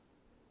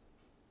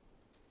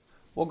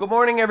Well, good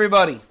morning,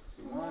 everybody.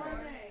 Good morning.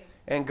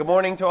 And good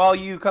morning to all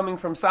you coming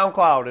from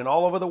SoundCloud and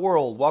all over the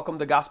world. Welcome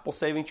to Gospel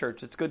Saving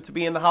Church. It's good to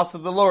be in the house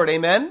of the Lord.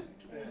 Amen?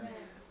 Amen.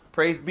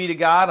 Praise be to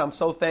God. I'm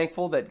so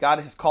thankful that God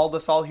has called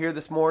us all here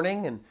this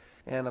morning, and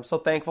I'm so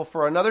thankful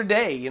for another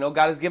day. You know,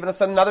 God has given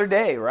us another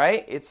day,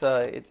 right? It's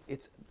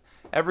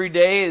every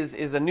day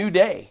is a new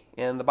day,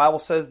 and the Bible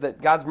says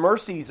that God's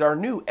mercies are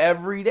new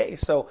every day.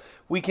 So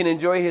we can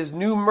enjoy His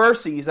new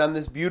mercies on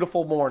this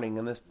beautiful morning,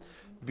 and this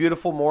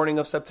beautiful morning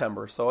of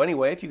September. So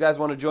anyway, if you guys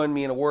want to join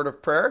me in a word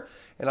of prayer,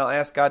 and I'll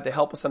ask God to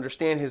help us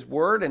understand His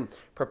word and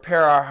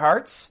prepare our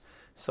hearts.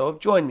 So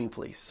join me,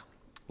 please.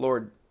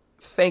 Lord,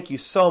 thank you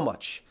so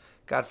much,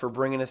 God, for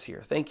bringing us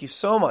here. Thank you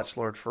so much,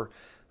 Lord, for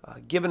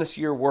giving us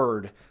your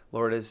word.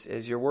 Lord,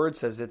 as your word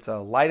says, it's a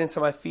light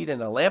unto my feet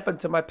and a lamp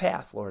unto my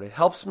path, Lord. It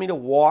helps me to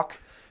walk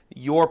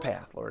your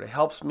path, Lord. It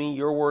helps me,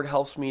 your word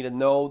helps me to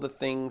know the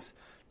things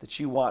that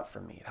you want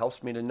from me. It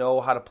helps me to know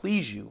how to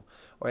please you,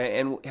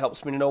 and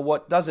helps me to know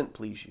what doesn't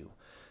please you.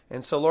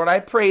 And so, Lord, I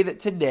pray that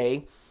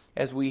today,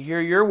 as we hear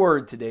your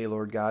word today,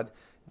 Lord God,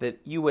 that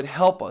you would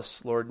help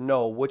us, Lord,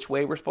 know which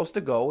way we're supposed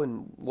to go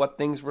and what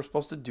things we're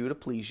supposed to do to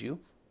please you.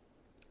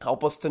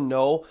 Help us to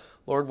know,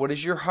 Lord, what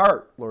is your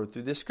heart, Lord,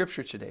 through this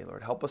scripture today,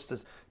 Lord. Help us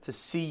to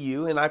see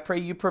you, and I pray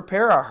you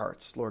prepare our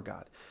hearts, Lord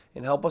God,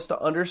 and help us to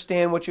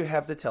understand what you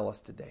have to tell us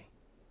today.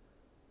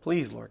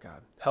 Please, Lord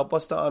God, help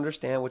us to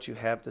understand what you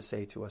have to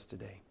say to us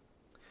today.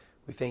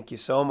 We thank you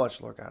so much,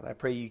 Lord God. I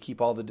pray you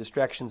keep all the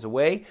distractions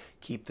away,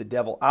 keep the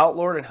devil out,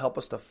 Lord, and help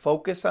us to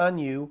focus on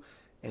you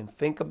and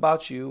think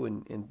about you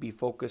and be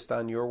focused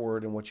on your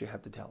word and what you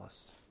have to tell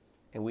us.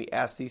 And we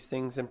ask these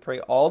things and pray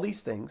all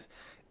these things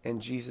in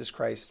Jesus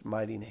Christ's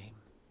mighty name.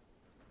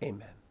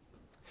 Amen.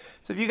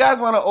 So if you guys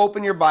want to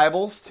open your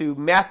Bibles to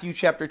Matthew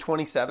chapter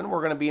 27, we're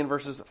going to be in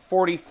verses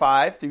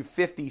 45 through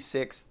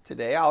 56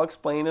 today. I'll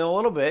explain in a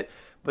little bit.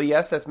 But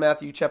yes, that's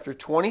Matthew chapter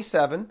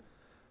 27,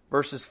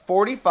 verses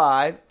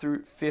 45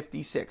 through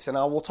 56. And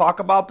I will talk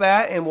about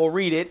that and we'll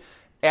read it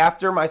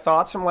after my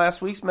thoughts from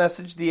last week's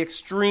message, the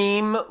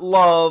extreme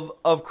love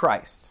of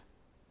Christ.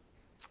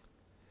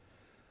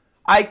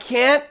 I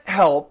can't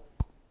help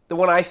that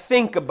when I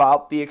think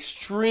about the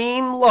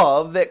extreme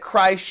love that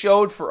Christ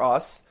showed for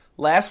us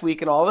last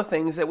week and all the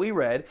things that we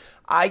read,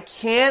 I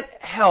can't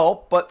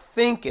help but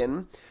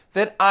thinking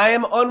that I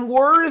am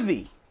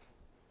unworthy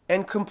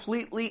and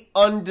completely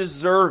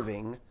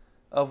undeserving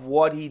of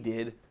what he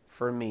did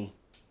for me.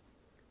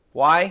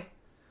 Why?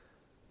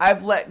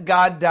 I've let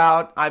God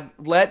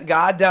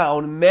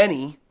down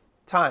many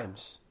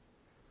times.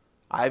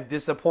 I've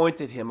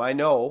disappointed him, I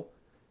know,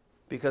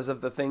 because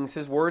of the things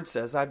his word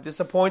says. I've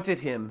disappointed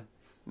him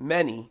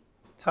many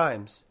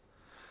times.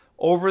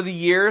 Over the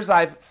years,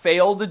 I've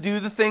failed to do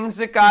the things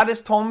that God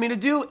has told me to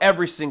do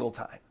every single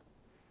time.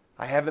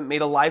 I haven't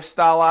made a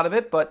lifestyle out of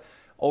it, but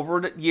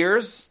over the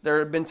years, there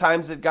have been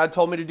times that God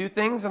told me to do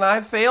things, and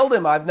I've failed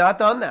him. I've not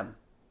done them.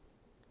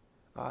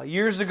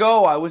 Years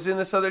ago, I was in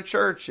this other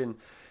church, and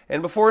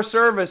before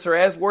service or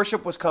as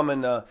worship was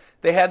coming,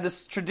 they had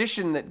this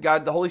tradition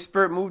that the Holy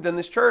Spirit moved in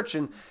this church.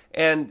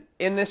 And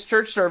in this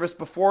church service,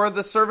 before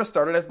the service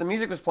started, as the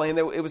music was playing,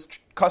 it was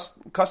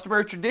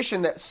customary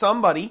tradition that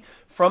somebody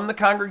from the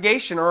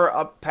congregation or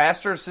a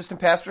pastor, assistant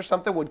pastor or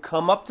something would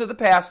come up to the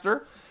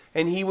pastor,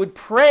 and he would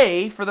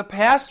pray for the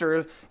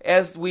pastor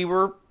as we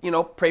were,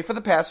 pray for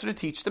the pastor to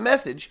teach the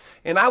message.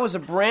 And I was a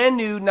brand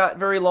new, not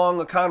very long,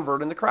 a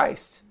convert into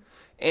Christ.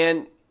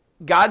 And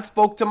God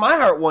spoke to my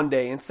heart one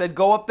day and said,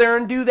 go up there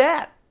and do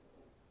that.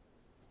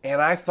 And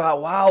I thought,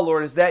 wow,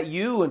 Lord, is that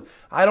you? And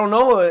I don't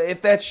know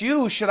if that's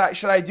you. Should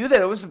I do that?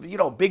 It was,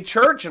 a big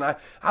church, and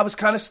I was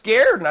kind of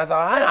scared. And I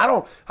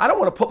thought, I don't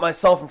want to put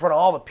myself in front of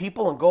all the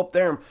people and go up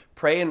there and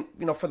pray and,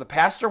 for the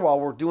pastor while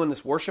we're doing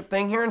this worship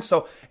thing here. And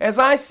so as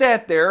I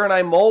sat there and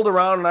I mulled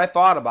around and I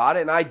thought about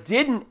it and I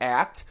didn't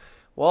act,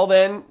 well,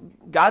 then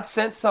God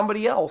sent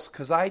somebody else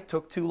because I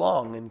took too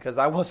long and because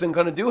I wasn't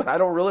going to do it. I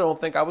don't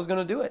think I was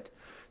going to do it.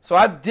 So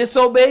I've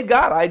disobeyed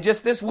God.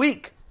 This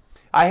week,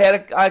 I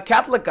had a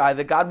Catholic guy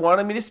that God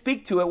wanted me to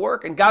speak to at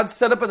work, and God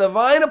set up a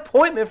divine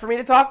appointment for me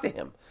to talk to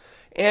him.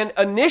 And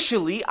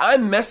initially, I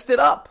messed it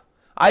up.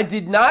 I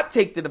did not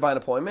take the divine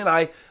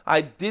appointment.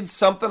 I did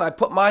something. I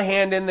put my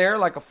hand in there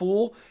like a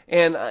fool,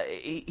 and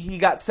he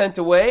got sent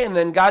away, and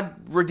then God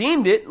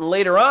redeemed it. And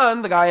later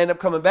on, the guy ended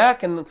up coming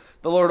back, and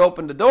the Lord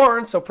opened the door,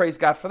 and so praise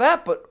God for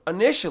that. But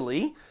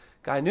initially,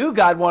 I knew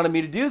God wanted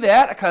me to do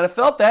that. I kind of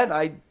felt that, and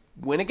I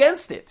went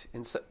against it.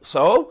 And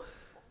so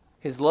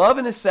his love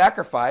and his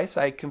sacrifice,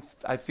 I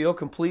feel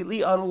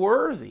completely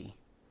unworthy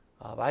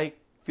of. I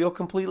feel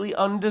completely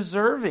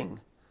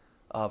undeserving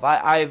of.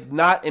 I've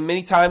not, and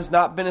many times,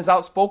 not been as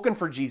outspoken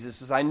for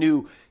Jesus as I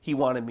knew he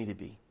wanted me to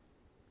be.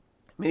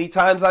 Many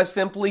times I've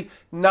simply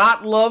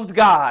not loved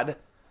God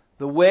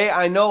the way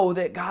I know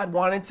that God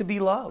wanted to be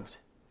loved.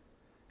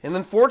 And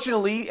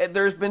unfortunately,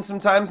 there's been some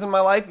times in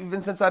my life,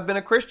 even since I've been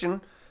a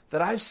Christian,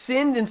 that I've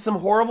sinned in some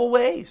horrible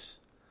ways.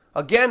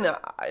 Again,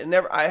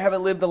 I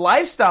haven't lived a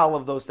lifestyle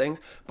of those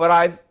things, but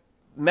I've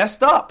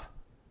messed up.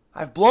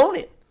 I've blown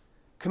it.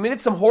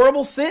 Committed some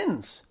horrible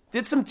sins.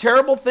 did some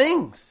terrible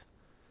things.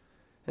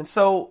 And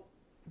so,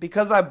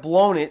 because I've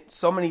blown it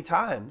so many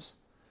times,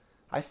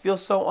 I feel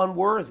so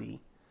unworthy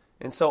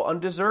and so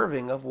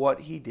undeserving of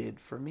what he did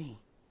for me.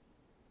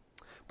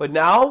 But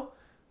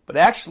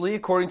actually,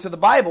 according to the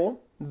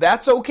Bible,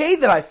 that's okay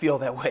that I feel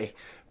that way.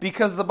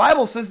 Because the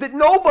Bible says that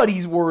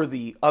nobody's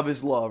worthy of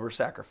his love or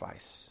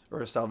sacrifice or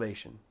his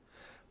salvation.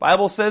 The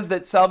Bible says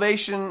that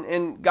salvation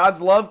and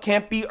God's love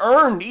can't be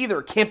earned either.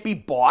 It can't be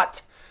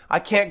bought. I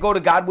can't go to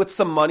God with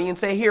some money and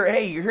say,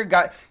 here,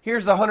 God,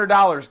 here's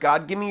 $100.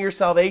 God, give me your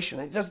salvation.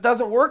 It just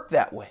doesn't work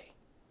that way.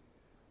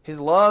 His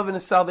love and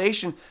his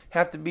salvation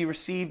have to be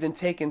received and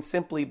taken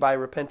simply by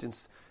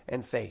repentance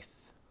and faith.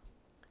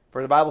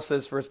 For the Bible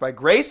says, for it's by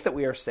grace that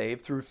we are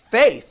saved, through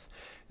faith,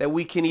 that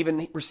we can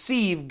even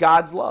receive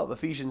God's love,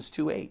 Ephesians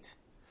 2:8.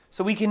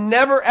 So we can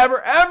never,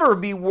 ever, ever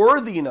be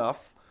worthy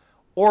enough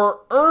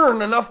or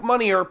earn enough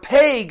money or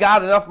pay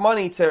God enough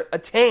money to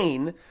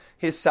attain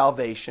his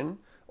salvation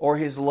or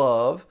his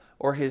love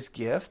or his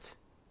gift.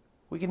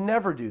 We can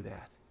never do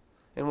that.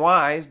 And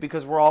why? Is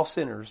because we're all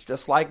sinners.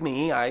 Just like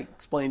me, I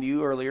explained to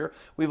you earlier,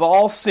 we've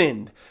all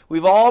sinned.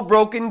 We've all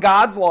broken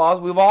God's laws.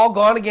 We've all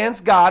gone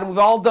against God. And we've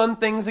all done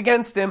things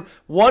against him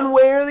one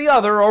way or the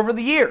other over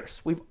the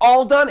years. We've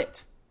all done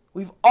it.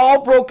 We've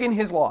all broken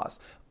his laws.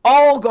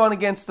 All gone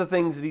against the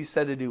things that he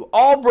said to do.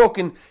 All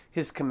broken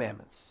his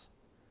commandments.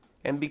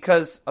 And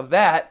because of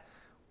that,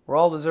 we're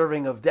all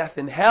deserving of death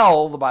and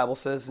hell, the Bible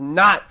says,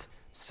 not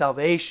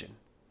salvation.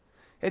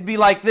 It'd be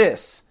like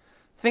this.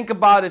 Think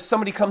about if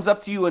somebody comes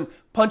up to you and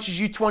punches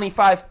you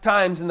 25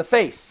 times in the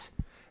face.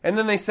 And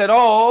then they said,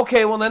 oh,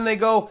 okay, well then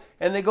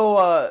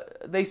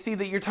they see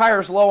that your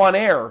tire's low on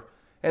air.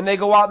 And they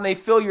go out and they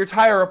fill your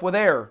tire up with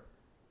air.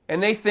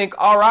 And they think,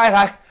 all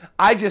right,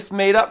 I just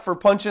made up for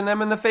punching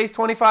them in the face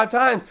 25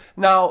 times.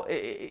 Now,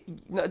 it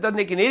doesn't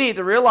take an idiot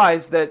to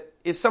realize that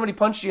if somebody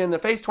punched you in the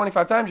face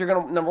 25 times, you're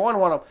going to, number one,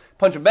 want to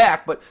punch them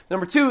back. But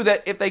number two,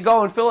 that if they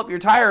go and fill up your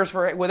tires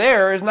with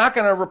air, is not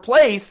going to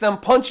replace them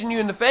punching you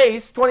in the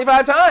face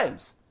 25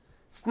 times.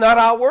 It's not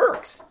how it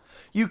works.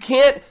 You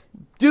can't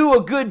do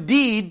a good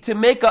deed to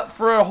make up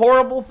for a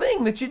horrible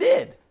thing that you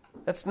did.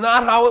 That's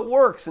not how it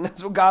works, and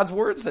that's what God's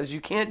word says. You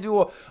can't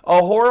do a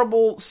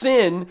horrible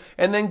sin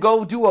and then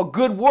go do a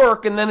good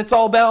work and then it's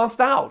all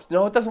balanced out.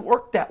 No, it doesn't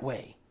work that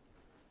way.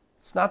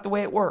 It's not the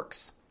way it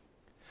works.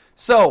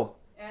 So,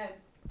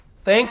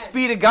 thanks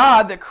be to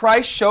God that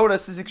Christ showed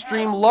us his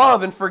extreme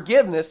love and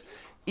forgiveness,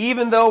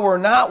 even though we're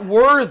not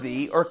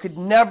worthy or could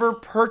never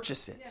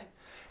purchase it.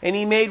 And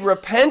he made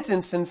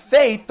repentance and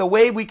faith the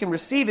way we can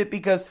receive it,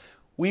 because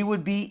we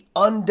would be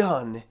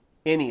undone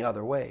any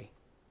other way.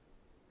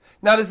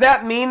 Now, does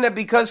that mean that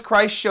because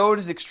Christ showed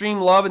his extreme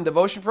love and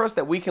devotion for us,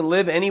 that we can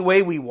live any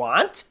way we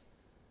want?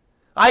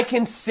 I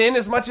can sin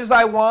as much as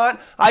I want.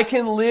 I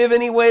can live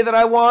any way that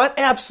I want?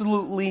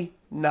 Absolutely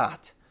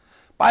not.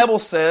 Bible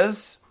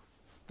says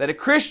that a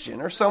Christian,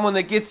 or someone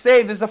that gets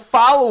saved, is a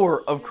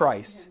follower of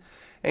Christ.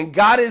 And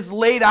God has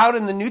laid out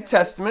in the New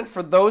Testament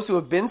for those who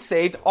have been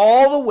saved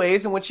all the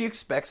ways in which he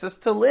expects us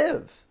to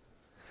live.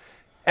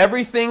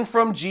 Everything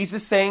from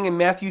Jesus saying in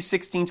Matthew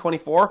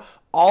 16:24,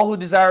 all who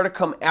desire to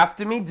come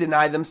after me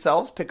deny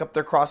themselves, pick up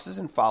their crosses,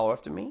 and follow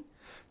after me,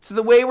 to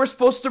the way we're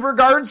supposed to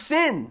regard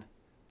sin.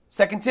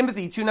 2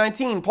 Timothy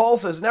 2:19, Paul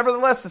says,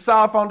 nevertheless, the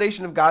solid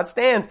foundation of God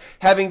stands,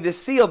 having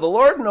this seal, the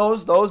Lord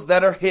knows those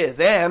that are his,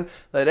 and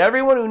let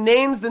everyone who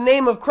names the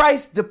name of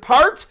Christ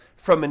depart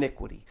from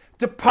iniquity,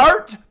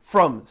 depart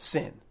from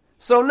sin.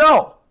 So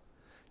no,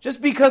 just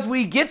because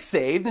we get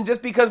saved and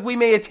just because we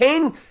may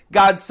attain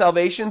God's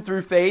salvation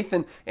through faith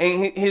and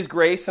his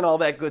grace and all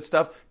that good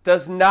stuff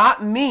does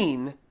not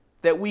mean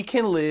that we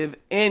can live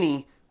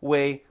any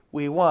way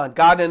we want.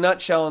 God, in a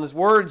nutshell, in his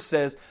word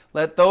says,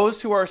 let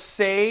those who are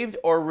saved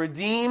or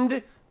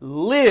redeemed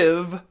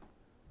live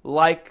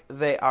like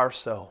they are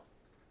so.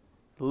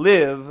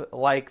 Live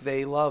like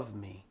they love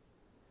me.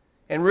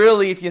 And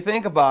really, if you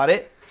think about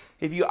it,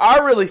 if you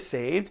are really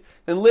saved,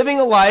 then living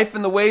a life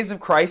in the ways of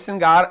Christ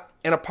and God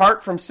and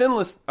apart from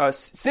sinfulness,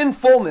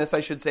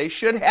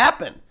 should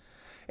happen.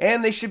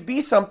 And they should be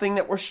something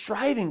that we're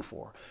striving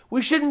for.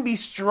 We shouldn't be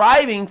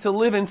striving to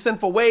live in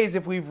sinful ways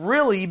if we've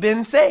really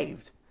been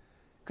saved.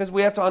 Because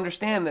we have to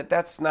understand that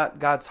that's not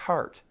God's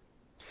heart.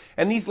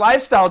 And these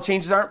lifestyle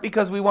changes aren't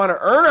because we want to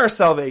earn our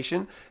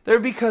salvation. They're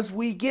because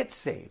we get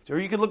saved. Or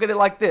you could look at it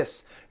like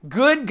this.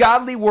 Good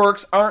godly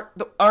works aren't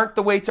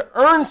the way to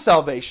earn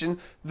salvation.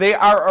 They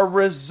are a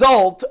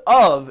result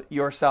of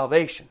your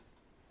salvation.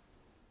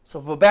 So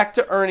go back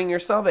to earning your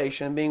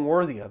salvation and being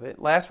worthy of it.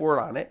 Last word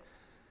on it.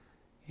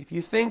 If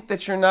you think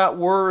that you're not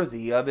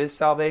worthy of his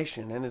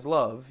salvation and his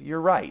love, you're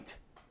right.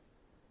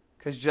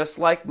 Because just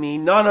like me,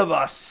 none of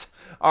us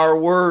are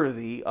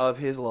worthy of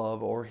his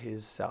love or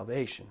his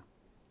salvation.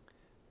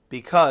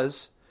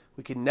 Because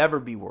we can never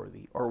be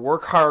worthy or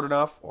work hard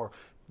enough or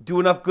do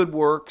enough good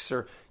works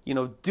or,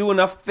 do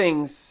enough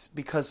things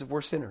because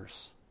we're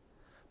sinners.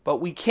 But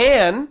we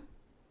can,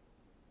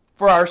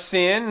 for our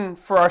sin,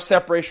 for our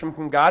separation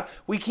from God,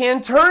 we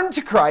can turn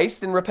to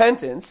Christ in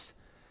repentance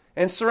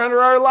and surrender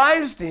our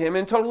lives to Him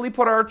and totally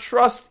put our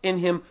trust in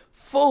Him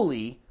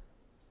fully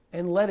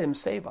and let Him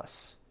save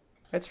us.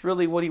 That's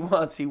really what He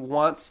wants. He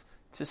wants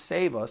to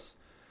save us.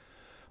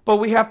 But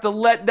we have to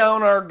let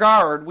down our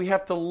guard. We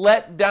have to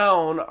let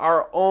down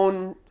our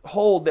own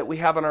hold that we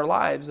have on our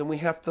lives, and we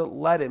have to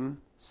let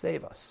Him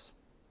save us.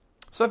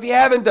 So if you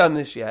haven't done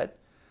this yet,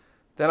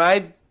 then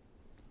I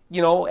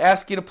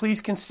ask you to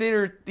please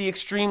consider the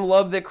extreme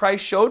love that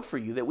Christ showed for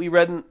you that we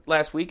read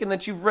last week and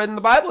that you've read in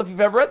the Bible if you've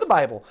ever read the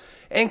Bible.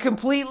 And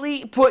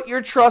completely put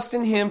your trust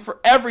in Him for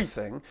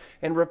everything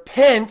and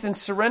repent and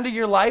surrender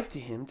your life to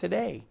Him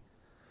today.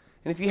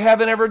 And if you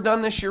haven't ever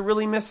done this, you're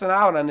really missing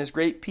out on His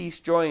great peace,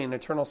 joy, and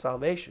eternal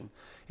salvation.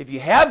 If you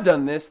have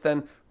done this,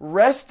 then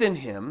rest in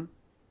Him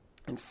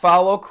and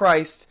follow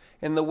Christ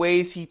in the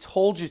ways He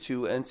told you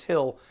to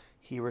until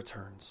He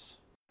returns.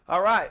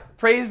 All right,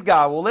 praise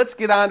God. Well, let's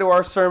get on to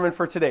our sermon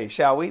for today,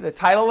 shall we? The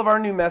title of our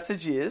new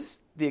message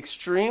is The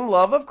Extreme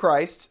Love of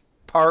Christ,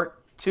 Part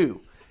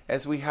 2.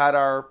 As we had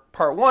our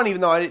Part 1,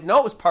 even though I didn't know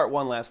it was Part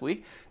 1 last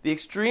week, The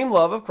Extreme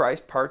Love of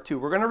Christ, Part 2.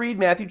 We're going to read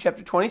Matthew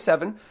chapter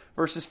 27,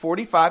 verses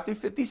 45 through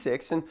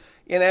 56. And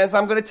as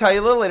I'm going to tell you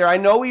a little later, I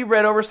know we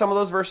read over some of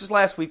those verses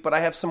last week, but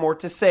I have some more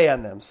to say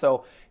on them.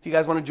 So if you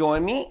guys want to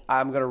join me,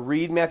 I'm going to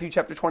read Matthew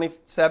chapter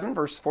 27,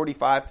 verse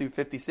 45 through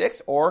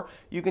 56, or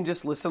you can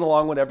just listen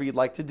along, whatever you'd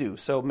like to do.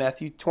 So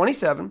Matthew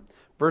 27,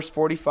 verse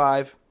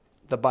 45,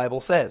 the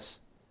Bible says,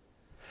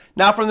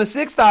 "Now from the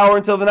 6th hour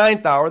until the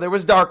 9th hour, there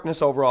was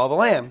darkness over all the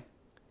land.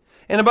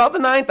 And about the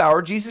 9th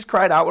hour, Jesus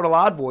cried out with a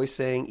loud voice,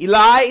 saying,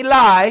 Eli,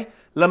 Eli,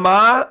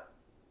 lama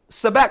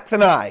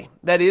sabachthani?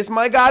 That is,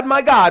 my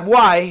God,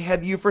 why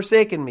have you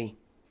forsaken me?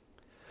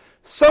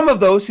 Some of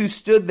those who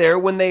stood there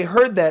when they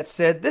heard that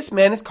said, This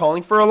man is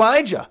calling for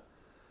Elijah.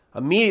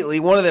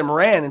 Immediately one of them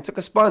ran and took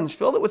a sponge,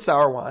 filled it with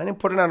sour wine, and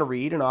put it on a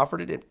reed, and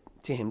offered it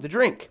to him to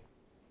drink.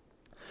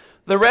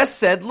 The rest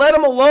said, Let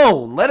him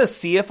alone. Let us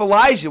see if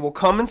Elijah will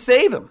come and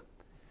save him.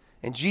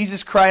 And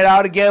Jesus cried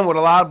out again with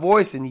a loud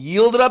voice and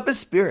yielded up his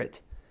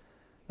spirit.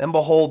 Then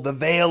behold, the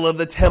veil of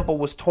the temple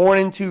was torn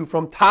in two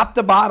from top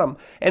to bottom,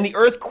 and the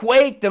earth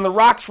quaked, and the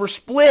rocks were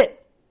split.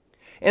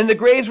 And the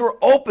graves were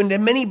opened,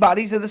 and many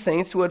bodies of the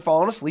saints who had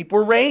fallen asleep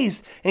were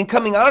raised. And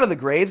coming out of the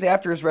graves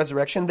after his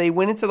resurrection, they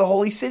went into the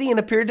holy city and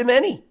appeared to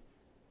many.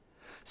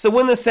 So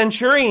when the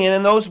centurion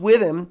and those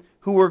with him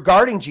who were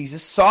guarding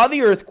Jesus saw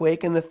the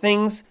earthquake and the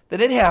things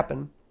that had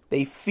happened,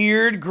 they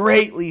feared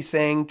greatly,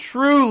 saying,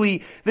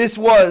 Truly, this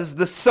was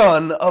the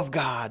Son of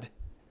God.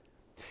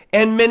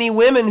 And many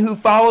women who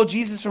followed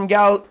Jesus from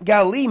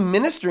Galilee,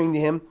 ministering to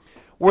him,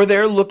 were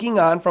there looking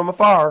on from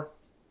afar.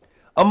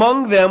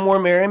 Among them were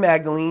Mary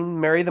Magdalene,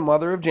 Mary the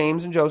mother of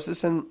James and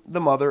Joseph, and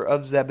the mother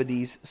of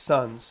Zebedee's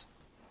sons.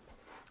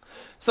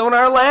 So in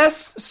our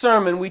last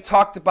sermon, we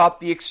talked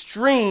about the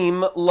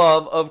extreme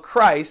love of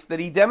Christ that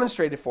he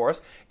demonstrated for us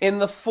in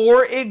the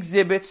 4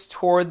 exhibits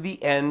toward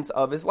the end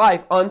of his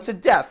life, unto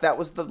death. That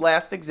was the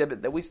last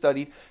exhibit that we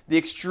studied, the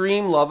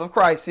extreme love of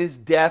Christ, his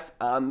death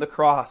on the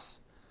cross.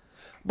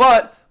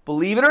 But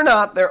believe it or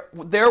not,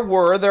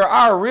 there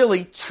are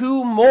really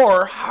 2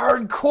 more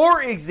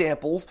hardcore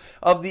examples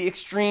of the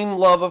extreme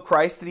love of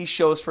Christ that he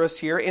shows for us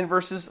here in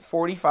verses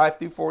 45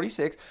 through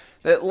 46,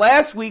 that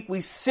last week we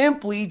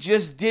simply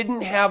just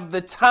didn't have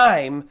the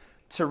time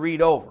to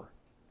read over.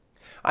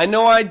 I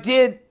know I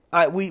did.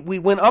 We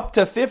went up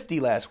to 50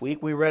 last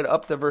week. We read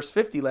up to verse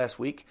 50 last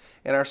week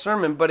in our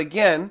sermon. But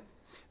again,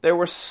 there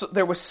was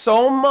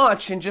so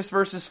much in just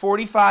verses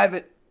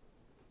 45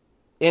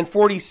 and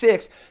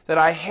 46 that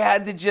I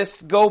had to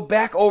just go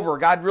back over.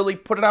 God really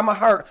put it on my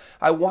heart.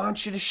 I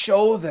want you to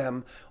show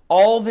them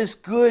all this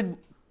good,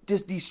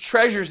 these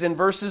treasures in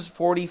verses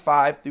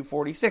 45 through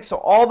 46. So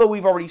although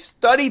we've already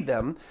studied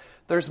them,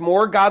 there's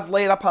more God's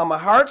laid upon my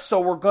heart,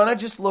 so we're going to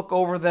just look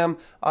over them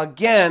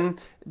again,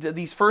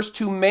 these first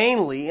 2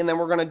 mainly, and then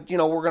we're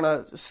going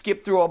to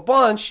skip through a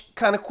bunch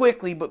kind of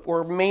quickly, but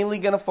we're mainly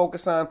going to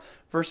focus on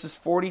verses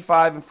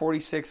 45 and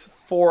 46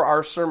 for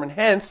our sermon.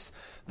 Hence,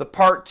 the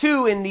part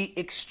 2 in the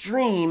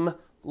extreme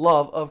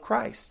love of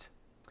Christ.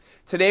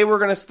 Today we're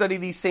going to study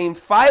these same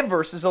 5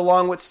 verses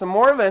along with some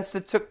more events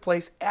that took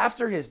place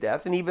after his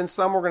death, and even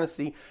some we're going to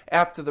see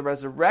after the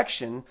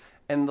resurrection,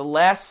 and the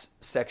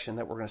last section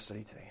that we're going to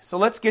study today. So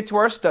let's get to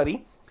our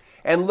study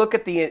and look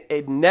at the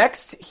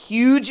next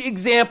huge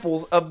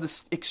examples of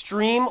this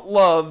extreme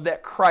love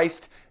that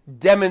Christ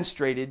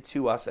demonstrated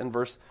to us in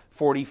verse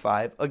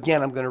 45.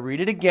 Again, I'm going to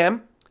read it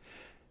again.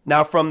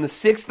 Now from the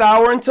 6th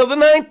hour until the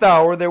 9th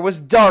hour, there was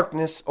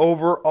darkness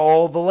over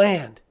all the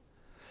land.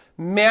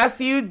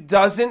 Matthew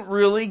doesn't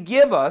really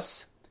give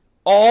us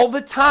all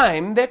the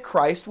time that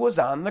Christ was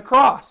on the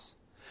cross.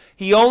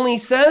 He only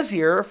says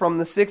here, from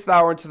the 6th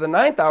hour to the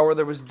 9th hour,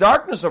 there was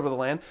darkness over the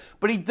land,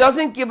 but he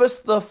doesn't give us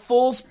the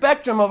full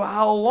spectrum of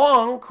how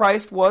long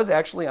Christ was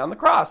actually on the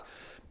cross.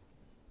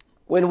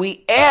 When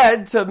we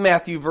add to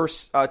Matthew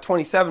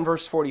 27,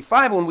 verse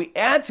 45, when we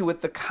add to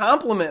it the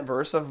complement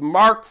verse of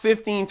Mark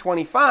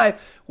 15:25,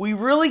 we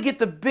really get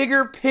the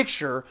bigger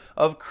picture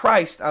of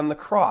Christ on the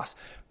cross.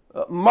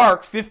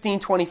 Mark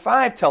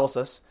 15:25 tells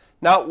us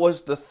Now it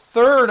was the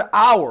 3rd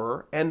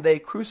hour, and they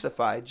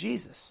crucified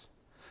Jesus.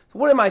 So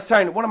what am I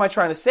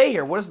trying to say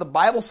here? What is the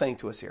Bible saying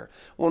to us here?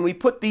 When we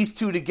put these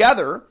two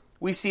together,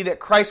 we see that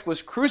Christ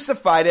was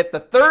crucified at the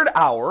 3rd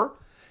hour,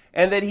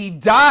 and that he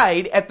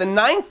died at the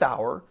 9th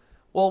hour.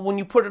 Well, when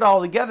you put it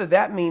all together,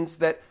 that means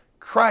that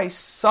Christ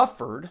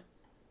suffered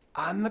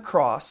on the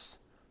cross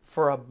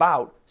for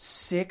about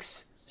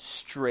 6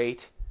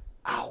 straight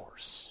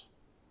hours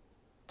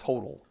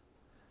total.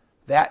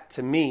 That,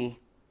 to me,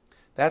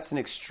 that's an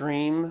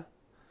extreme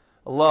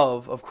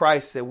love of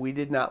Christ that we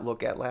did not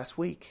look at last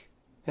week.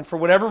 And for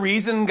whatever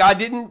reason, God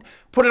didn't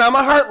put it on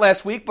my heart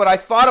last week, but I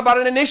thought about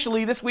it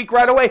initially this week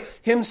right away.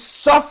 Him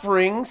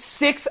suffering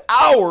 6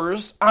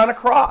 hours on a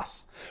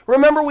cross.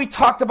 Remember, we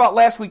talked about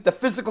last week the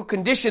physical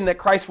condition that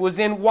Christ was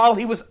in while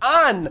he was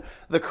on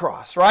the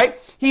cross, right?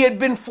 He had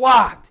been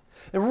flogged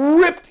and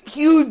ripped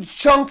huge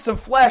chunks of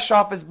flesh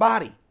off his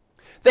body.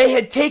 They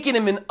had taken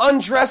him and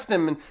undressed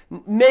him and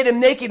made him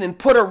naked and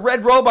put a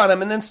red robe on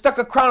him and then stuck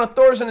a crown of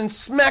thorns and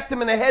smacked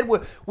him in the head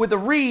with a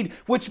reed,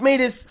 which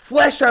made his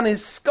flesh on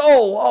his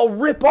skull all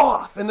rip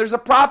off. And there's a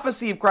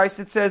prophecy of Christ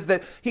that says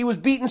that he was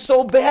beaten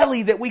so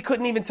badly that we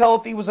couldn't even tell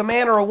if he was a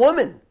man or a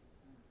woman.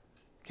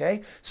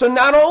 Okay? So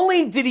not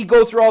only did he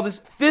go through all this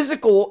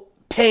physical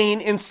pain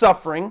and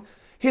suffering,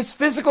 his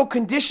physical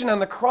condition on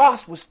the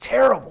cross was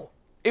terrible.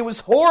 It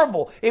was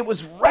horrible. It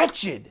was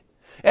wretched.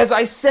 As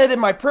I said in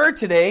my prayer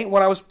today,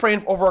 when I was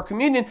praying over our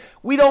communion,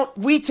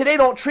 we today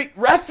don't treat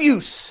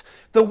refuse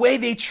the way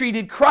they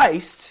treated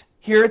Christ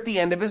here at the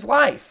end of his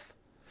life.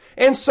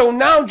 And so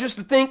now just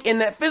to think in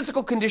that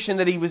physical condition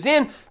that he was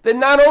in, that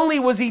not only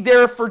was he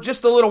there for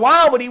just a little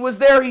while, but he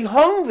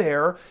hung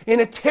there in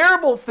a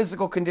terrible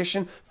physical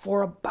condition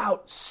for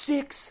about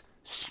 6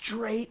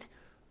 straight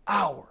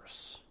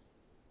hours.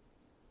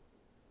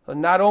 So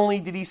not only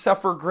did he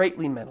suffer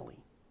greatly mentally,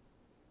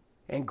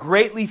 and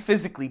greatly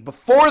physically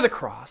before the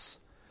cross,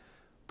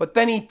 but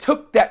then he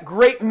took that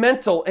great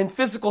mental and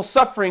physical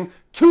suffering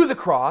to the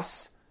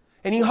cross,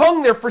 and he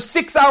hung there for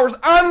 6 hours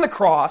on the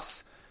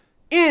cross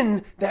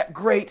in that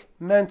great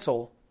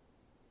mental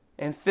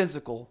and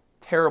physical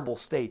terrible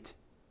state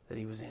that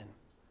he was in.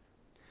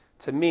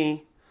 To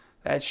me,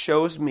 that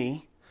shows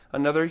me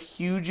another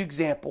huge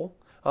example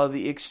of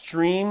the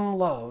extreme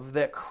love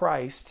that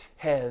Christ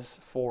has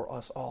for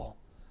us all.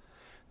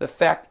 The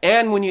fact,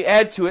 and when you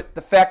add to it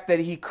the fact that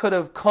he could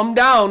have come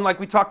down like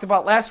we talked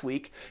about last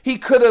week, he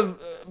could have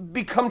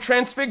become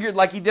transfigured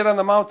like he did on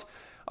the Mount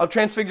of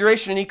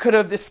Transfiguration, and he could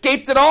have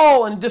escaped it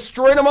all and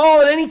destroyed them all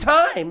at any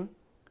time.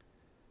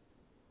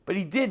 But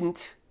he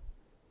didn't,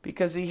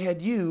 because he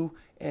had you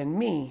and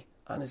me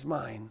on his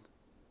mind.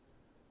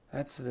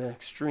 That's the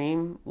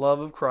extreme love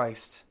of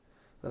Christ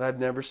that I've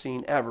never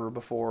seen ever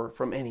before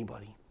from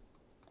anybody.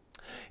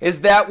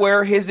 Is that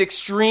where his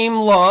extreme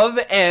love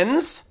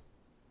ends?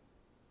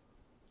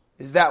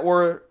 Is that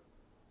where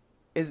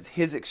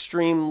his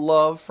extreme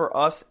love for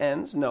us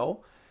ends?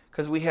 No,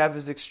 because we have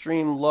his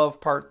extreme love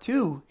part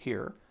 2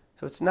 here,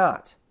 so it's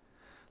not.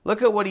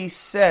 Look at what he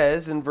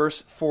says in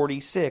verse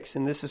 46,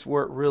 and this is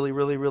where it really,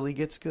 really, really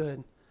gets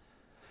good.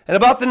 And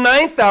about the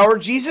 9th hour,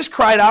 Jesus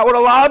cried out with a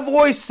loud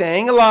voice,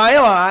 saying, Eli,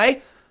 Eli,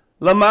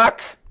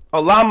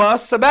 lama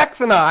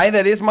sabachthani,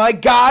 that is, my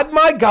God,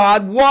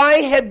 why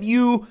have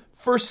you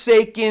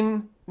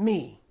forsaken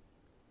me?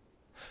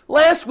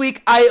 Last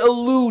week I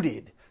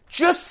alluded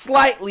just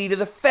slightly to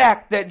the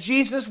fact that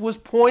Jesus was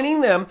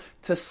pointing them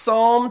to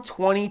Psalm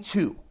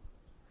 22.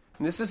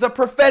 And this is a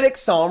prophetic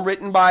psalm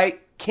written by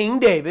King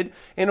David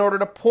in order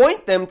to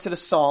point them to the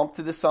psalm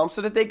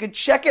so that they could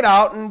check it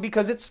out, and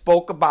because it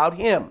spoke about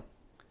him.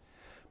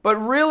 But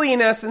really, in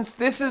essence,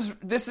 this is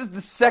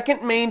the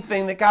second main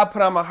thing that God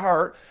put on my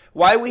heart,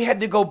 why we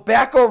had to go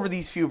back over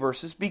these few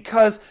verses,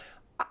 because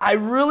I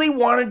really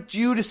wanted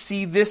you to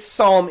see this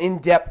psalm in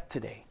depth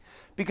today.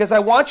 Because I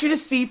want you to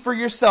see for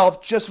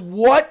yourself just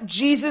what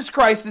Jesus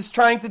Christ is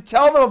trying to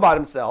tell them about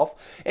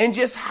himself, and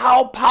just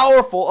how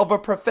powerful of a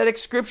prophetic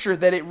scripture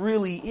that it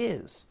really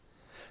is.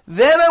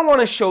 Then I want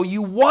to show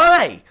you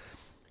why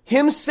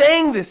him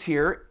saying this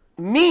here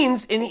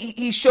means, and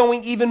he's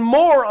showing even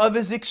more of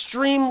his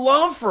extreme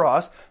love for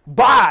us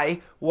by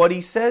what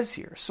he says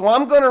here. So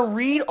I'm going to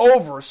read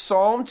over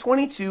Psalm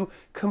 22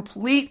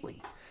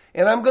 completely,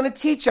 and I'm going to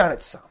teach on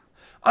it some.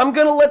 I'm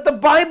going to let the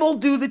Bible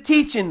do the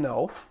teaching,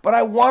 though, but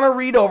I want to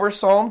read over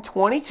Psalm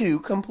 22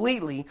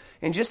 completely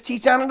and just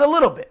teach on it a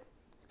little bit.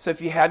 So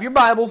if you have your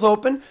Bibles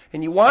open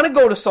and you want to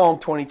go to Psalm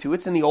 22,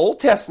 it's in the Old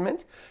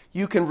Testament.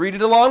 You can read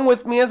it along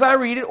with me as I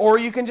read it, or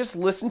you can just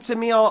listen to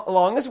me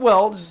along as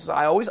well.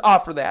 I always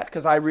offer that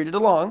because I read it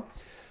along.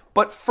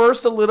 But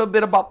first, a little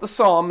bit about the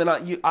psalm, and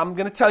I'm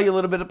going to tell you a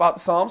little bit about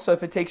the psalm, so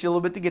if it takes you a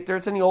little bit to get there,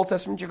 it's in the Old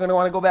Testament. You're going to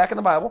want to go back in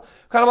the Bible,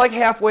 kind of like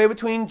halfway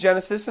between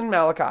Genesis and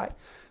Malachi.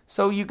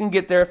 So you can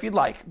get there if you'd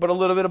like, but a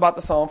little bit about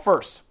the psalm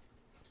first.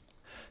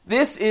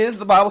 This is,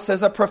 the Bible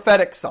says, a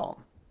prophetic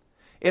psalm.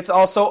 It's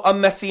also a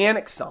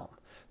messianic psalm.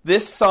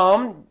 This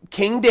psalm,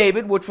 King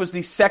David, which was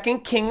the second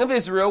king of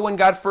Israel, when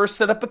God first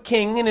set up a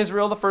king in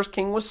Israel, the first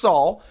king was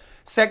Saul,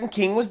 second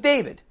king was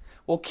David.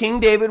 Well, King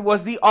David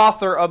was the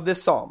author of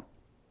this psalm.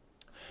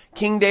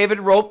 King David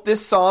wrote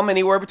this psalm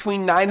anywhere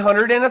between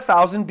 900 and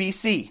 1000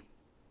 BC.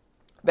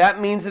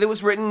 That means that it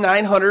was written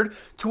 900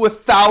 to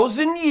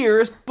 1,000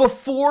 years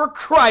before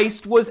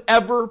Christ was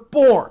ever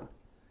born.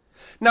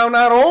 Now,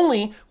 not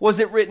only was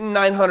it written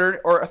 900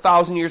 or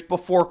 1,000 years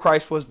before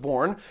Christ was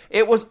born,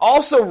 it was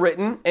also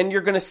written, and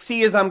you're going to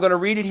see as I'm going to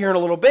read it here in a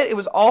little bit, it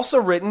was also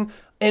written,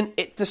 and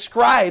it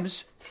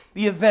describes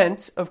the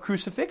event of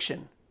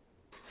crucifixion.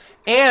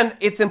 And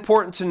it's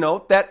important to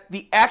note that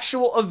the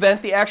actual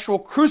event, the actual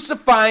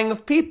crucifying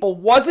of people,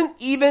 wasn't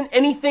even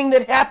anything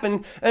that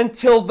happened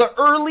until the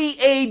early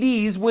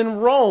ADs when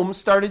Rome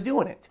started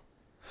doing it.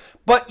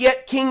 But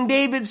yet King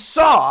David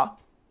saw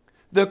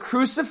the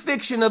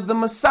crucifixion of the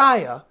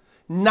Messiah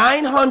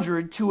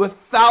 900 to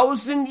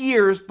 1,000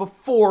 years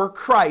before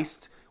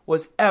Christ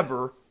was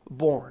ever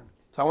born.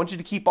 So I want you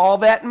to keep all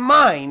that in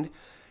mind.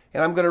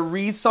 And I'm going to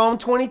read Psalm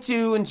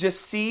 22 and just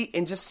see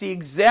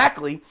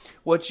exactly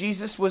what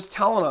Jesus was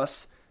telling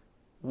us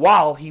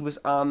while he was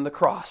on the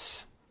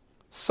cross.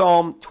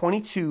 Psalm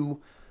 22,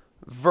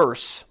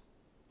 verse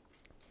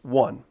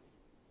 1.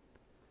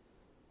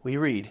 We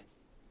read,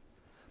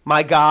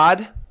 my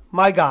God,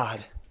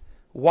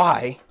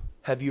 why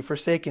have you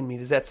forsaken me?"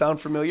 Does that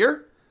sound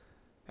familiar?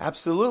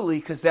 Absolutely,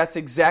 because that's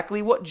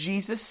exactly what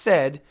Jesus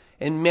said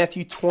in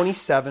Matthew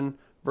 27,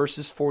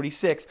 verses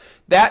 46.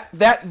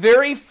 That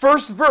very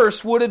first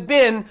verse would have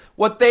been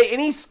what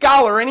any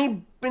scholar,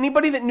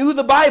 anybody that knew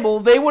the Bible,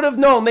 they would have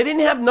known. They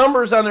didn't have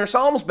numbers on their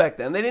Psalms back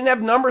then. They didn't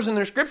have numbers in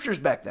their scriptures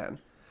back then.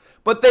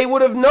 But they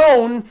would have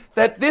known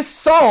that this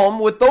psalm,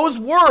 with those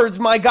words,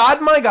 my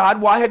God,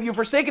 why have you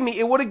forsaken me?"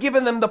 It would have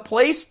given them the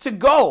place to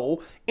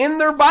go in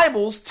their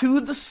Bibles to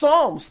the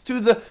Psalms, to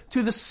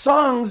the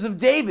songs of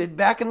David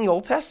back in the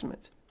Old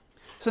Testament.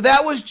 So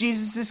that was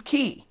Jesus'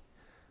 key.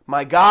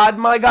 My God,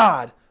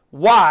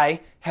 why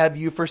have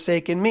you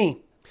forsaken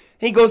me?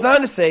 And he goes on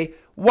to say,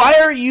 why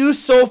are you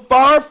so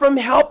far from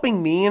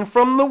helping me and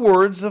from the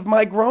words of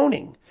my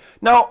groaning?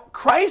 Now,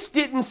 Christ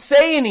didn't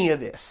say any of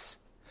this,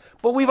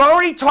 but we've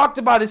already talked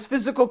about his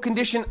physical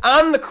condition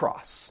on the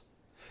cross.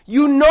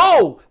 You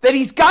know that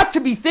he's got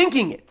to be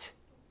thinking it,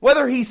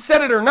 whether he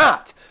said it or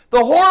not.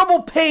 The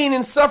horrible pain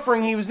and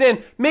suffering he was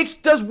in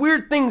does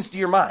weird things to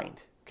your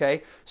mind.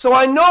 Okay? So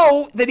I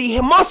know that he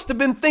must have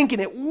been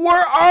thinking it.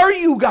 Where are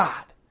you,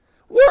 God?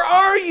 Where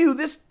are you?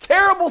 This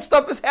terrible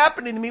stuff is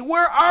happening to me.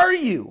 Where are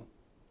you?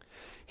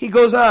 He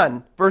goes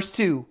on, verse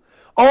 2.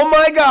 Oh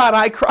my God,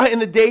 I cry in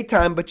the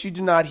daytime, but you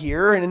do not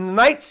hear, and in the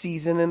night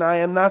season, and I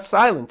am not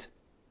silent.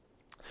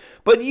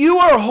 But you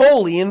are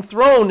holy,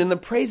 enthroned in the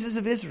praises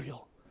of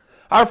Israel.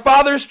 Our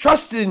fathers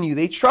trusted in you.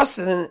 They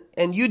trusted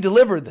and you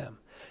delivered them.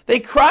 They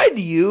cried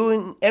to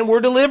you and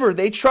were delivered.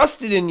 They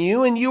trusted in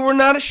you and you were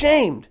not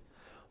ashamed.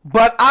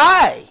 But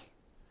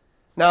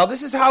now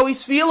this is how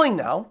he's feeling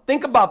now.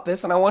 Think about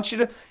this, and I want you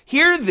to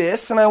hear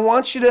this, and I'm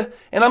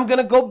going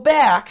to go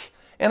back,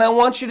 and I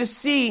want you to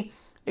see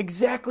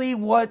exactly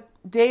what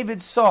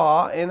David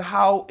saw and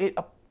how it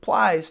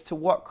applies to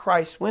what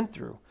Christ went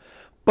through.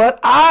 But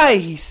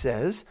he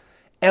says,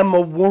 am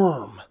a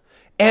worm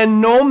and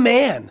no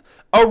man,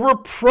 a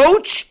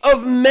reproach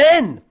of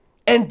men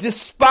and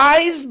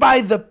despised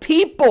by the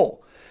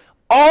people.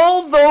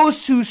 All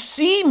those who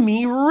see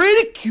me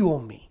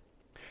ridicule me.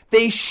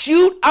 They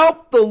shoot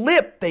out the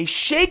lip. They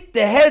shake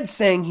the head,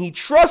 saying, he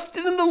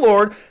trusted in the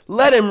Lord.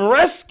 Let him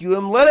rescue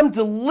him. Let him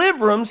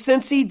deliver him,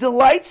 since he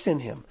delights in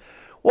him.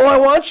 Well, I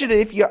want you to,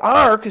 if you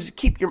are, because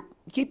keep your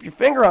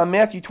finger on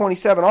Matthew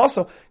 27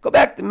 also, go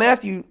back to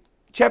Matthew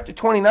chapter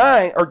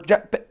 29, or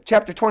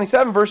chapter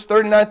 27, verse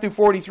 39 through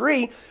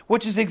 43,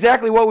 which is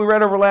exactly what we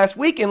read over last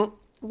week. And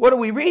what do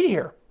we read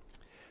here?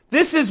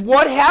 This is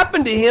what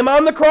happened to him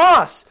on the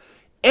cross.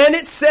 And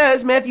it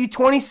says, Matthew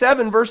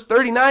 27, verse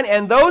 39,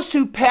 and those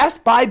who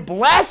passed by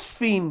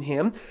blasphemed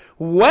him,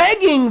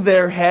 wagging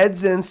their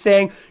heads and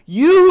saying,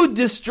 you who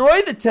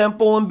destroy the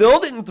temple and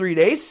build it in 3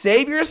 days,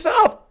 save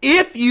yourself.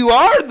 If you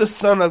are the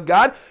Son of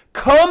God,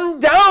 come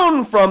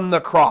down from the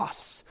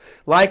cross.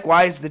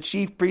 Likewise, the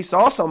chief priests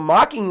also,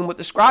 mocking him with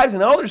the scribes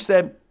and elders,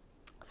 said,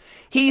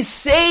 he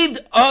saved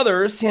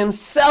others,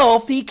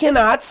 himself he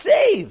cannot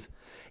save.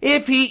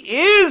 If he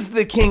is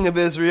the King of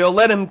Israel,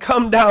 let him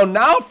come down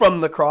now from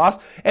the cross,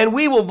 and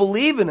we will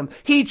believe in him.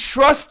 He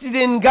trusted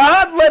in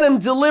God, let him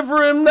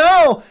deliver him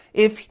now,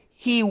 if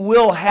he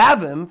will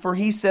have him, for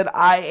he said,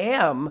 I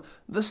am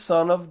the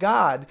Son of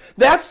God.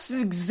 That's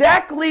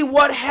exactly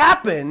what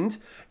happened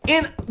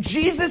in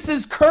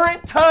Jesus'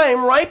 current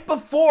time, right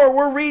before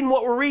we're reading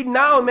what we're reading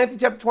now in Matthew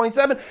chapter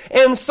 27,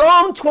 and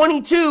Psalm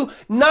 22,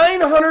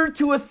 900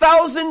 to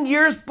 1,000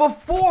 years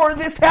before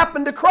this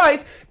happened to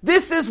Christ.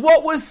 This is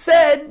what was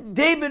said.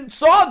 David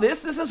saw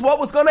this. This is what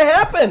was going to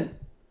happen.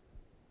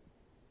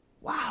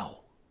 Wow.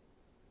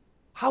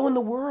 How in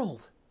the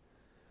world?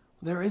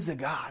 There is a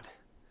God.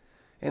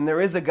 And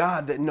there is a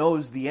God that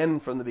knows the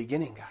end from the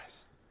beginning,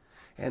 guys.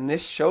 And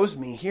this shows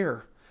me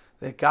here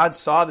that God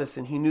saw this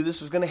and he knew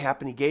this was going to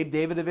happen. He gave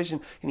David a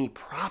vision and he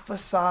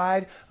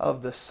prophesied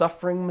of the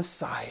suffering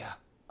Messiah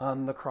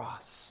on the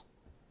cross.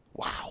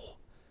 Wow.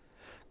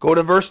 Go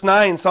to verse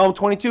 9, Psalm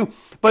 22.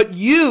 But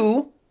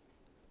you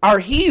are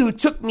he who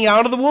took me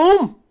out of the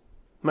womb.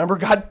 Remember,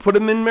 God put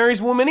him in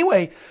Mary's womb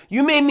anyway.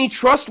 You made me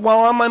trust while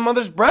on my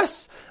mother's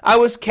breasts. I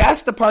was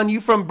cast upon you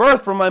from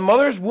birth. From my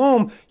mother's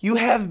womb, you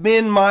have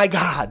been my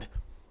God.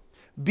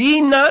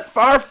 Be not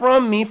far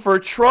from me, for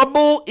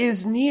trouble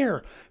is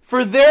near,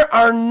 for there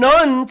are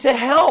none to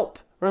help.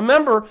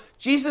 Remember,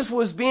 Jesus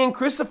was being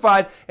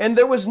crucified, and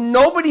there was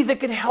nobody that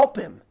could help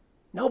him.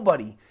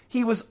 Nobody.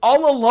 He was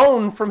all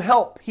alone from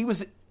help. He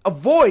was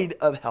void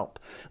of help.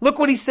 Look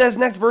what he says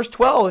next, verse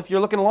 12, if you're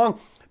looking along.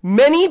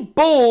 Many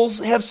bulls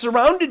have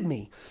surrounded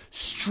me.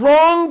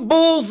 Strong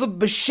bulls of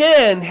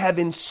Bashan have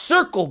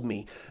encircled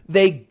me.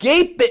 They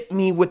gape at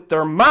me with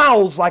their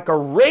mouths like a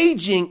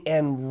raging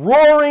and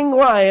roaring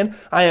lion.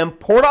 I am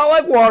poured out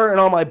like water, and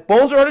all my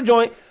bones are out of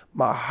joint.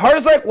 My heart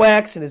is like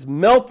wax and is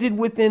melted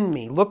within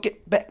me. Look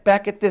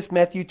back at this,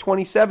 Matthew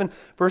 27,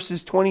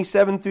 verses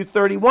 27 through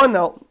 31.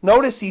 Now,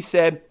 notice he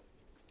said,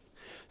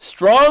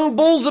 strong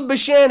bulls of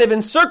Bashan have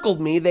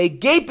encircled me. They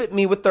gape at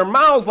me with their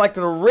mouths like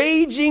a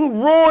raging,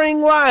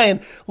 roaring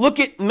lion. Look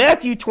at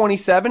Matthew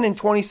 27 and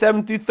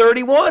 27 through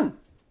 31.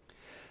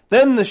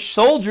 Then the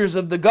soldiers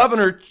of the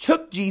governor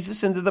took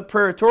Jesus into the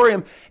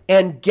praetorium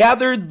and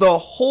gathered the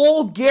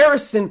whole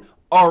garrison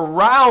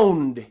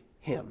around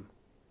him.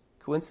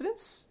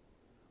 Coincidence?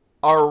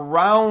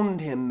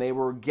 Around him. They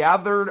were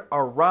gathered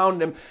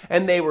around him,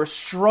 and they were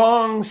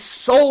strong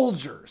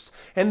soldiers,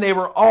 and they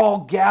were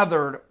all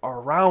gathered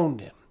around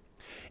him.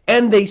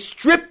 And they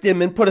stripped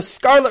him and put a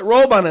scarlet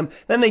robe on him.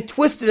 Then they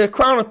twisted a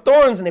crown of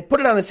thorns and they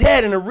put it on his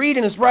head and a reed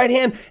in his right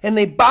hand. And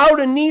they bowed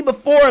a knee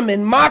before him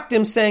and mocked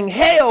him, saying,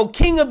 Hail,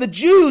 King of the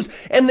Jews!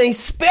 And they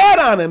spat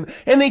on him.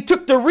 And they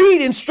took the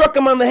reed and struck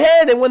him on the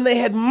head. And when they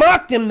had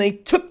mocked him, they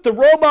took the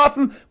robe off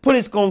him, put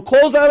his own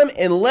clothes on him,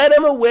 and led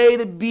him away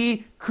to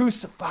be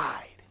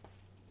crucified.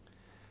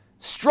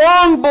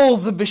 Strong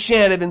bulls of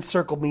Bashan have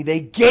encircled me. They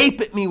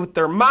gape at me with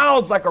their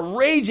mouths like a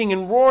raging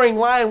and roaring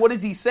lion. What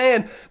is he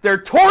saying? They're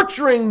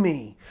torturing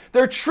me.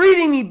 They're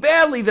treating me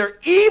badly. They're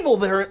evil.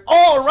 They're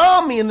all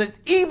around me, and the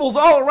evil's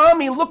all around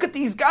me. Look at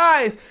these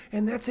guys.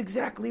 And that's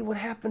exactly what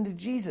happened to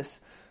Jesus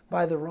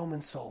by the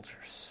Roman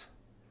soldiers.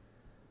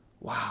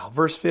 Wow.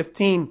 Verse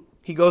 15.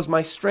 He goes,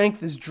 my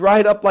strength is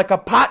dried up like a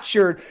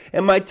potsherd,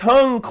 and my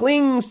tongue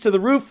clings to the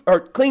roof, or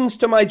clings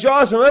to my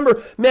jaws.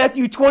 Remember,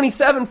 Matthew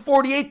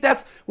 27:48,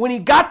 that's when he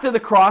got to the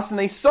cross, and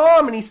they saw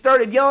him, and he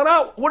started yelling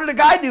out. What did the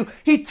guy do?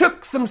 He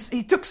took some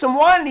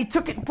wine, and he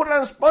took it and put it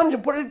on a sponge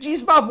and put it in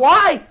Jesus' mouth.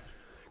 Why?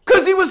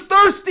 Because he was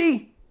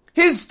thirsty.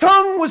 His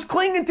tongue was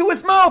clinging to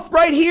his mouth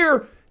right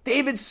here.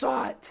 David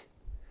saw it.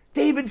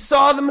 David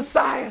saw the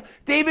Messiah.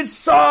 David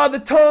saw the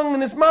tongue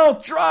in his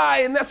mouth dry,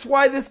 and that's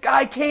why this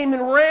guy came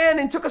and ran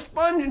and took a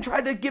sponge and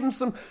tried to give him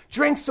some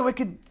drink so it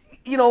could,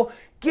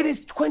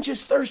 quench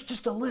his thirst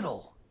just a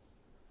little.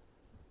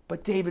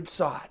 But David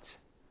saw it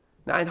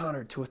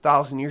 900 to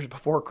 1,000 years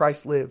before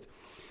Christ lived.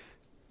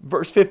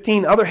 Verse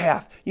 15, other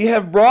half, you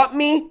have brought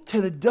me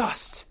to the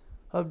dust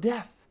of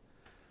death.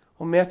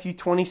 Well, Matthew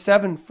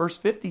 27, verse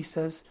 50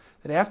 says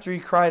that after he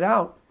cried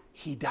out,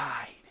 he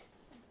died.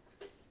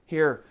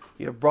 Here,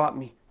 you have brought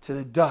me to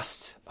the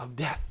dust of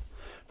death.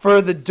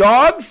 For the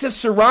dogs have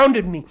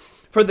surrounded me.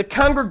 For the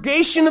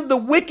congregation of the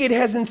wicked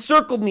has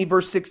encircled me.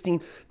 Verse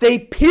 16. They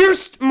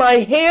pierced my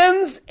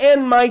hands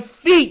and my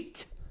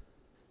feet.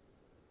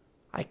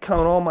 I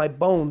count all my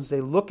bones.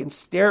 They look and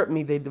stare at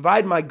me. They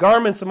divide my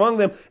garments among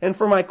them. And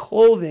for my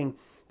clothing,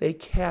 they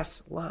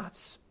cast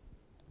lots.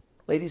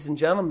 Ladies and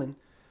gentlemen,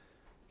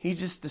 he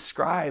just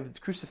described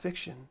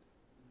crucifixion.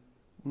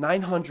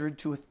 900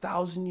 to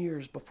 1,000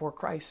 years before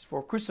Christ,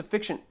 before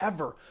crucifixion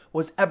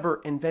was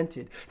ever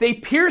invented. They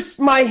pierced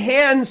my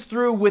hands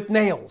through with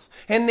nails,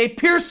 and they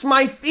pierced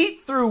my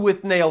feet through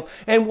with nails.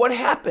 And what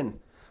happened?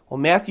 Well,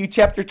 Matthew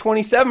chapter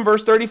 27,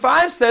 verse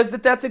 35 says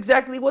that that's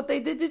exactly what they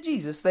did to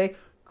Jesus. They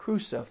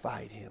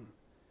crucified him.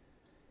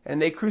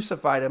 And they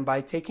crucified him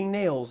by taking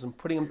nails and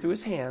putting them through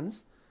his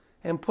hands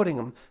and putting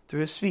them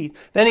through his feet.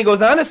 Then he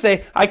goes on to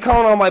say, I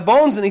count all my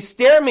bones, and they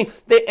stare at me.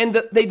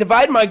 They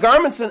divide my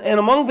garments, and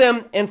among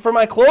them, and for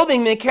my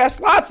clothing, they cast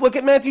lots. Look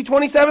at Matthew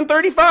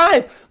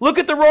 27:35. Look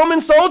at the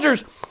Roman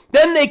soldiers.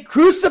 Then they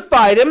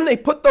crucified him. They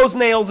put those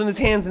nails in his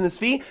hands and his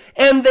feet,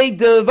 and they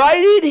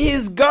divided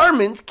his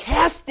garments,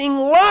 casting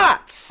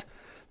lots,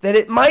 that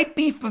it might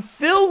be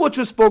fulfilled which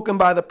was spoken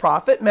by the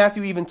prophet.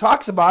 Matthew even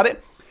talks about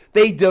it.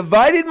 They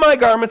divided my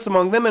garments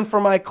among them, and for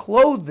my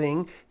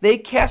clothing they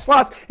cast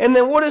lots. And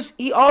then what does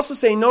he also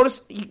say?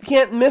 Notice, you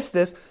can't miss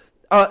this.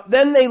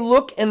 Then they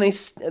look and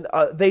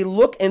they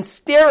look and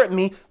stare at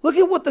me. Look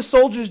at what the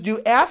soldiers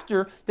do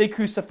after they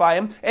crucify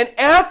him, and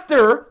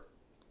after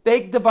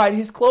they divide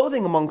his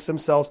clothing amongst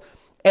themselves.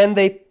 And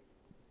they,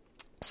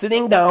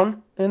 sitting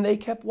down, and they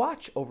kept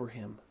watch over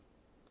him.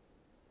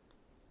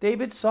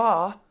 David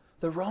saw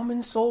the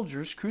Roman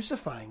soldiers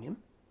crucifying him,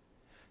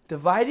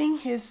 dividing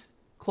his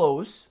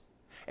clothes,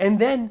 and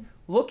then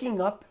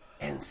looking up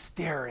and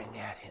staring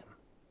at him.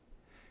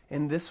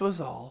 And this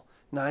was all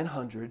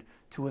 900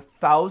 to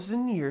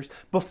 1,000 years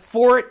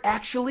before it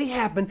actually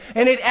happened.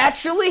 And it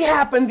actually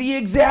happened the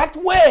exact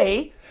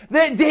way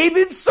that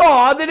David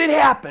saw that it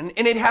happened.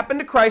 And it happened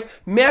to Christ.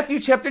 Matthew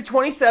chapter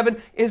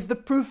 27 is the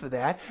proof of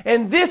that.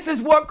 And this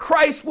is what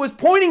Christ was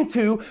pointing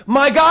to.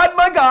 My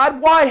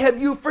God, why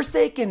have you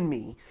forsaken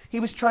me? He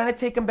was trying to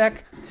take him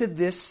back to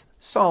this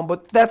psalm.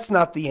 But that's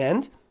not the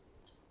end.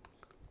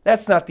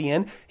 That's not the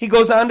end. He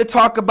goes on to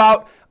talk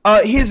about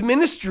his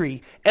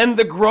ministry and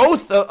the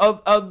growth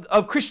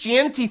of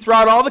Christianity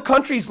throughout all the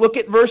countries. Look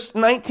at verse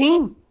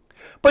 19.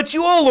 But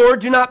you, O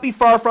Lord, do not be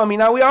far from me.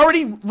 Now, we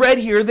already read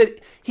here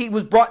that he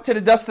was brought to the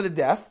dust of the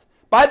death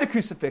by the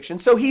crucifixion,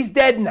 so he's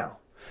dead now.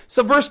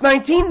 So verse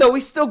 19, though,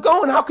 he's still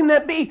going. How can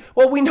that be?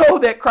 Well, we know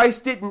that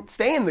Christ didn't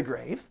stay in the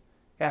grave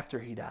after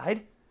he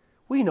died.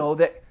 We know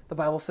that the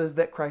Bible says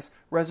that Christ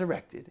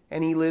resurrected,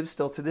 and he lives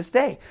still to this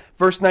day.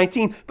 Verse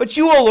 19, but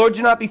you, O Lord,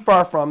 do not be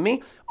far from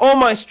me. O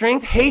my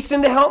strength,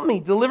 hasten to help me.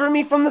 Deliver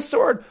me from the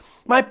sword,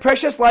 my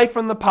precious life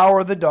from the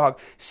power of the dog.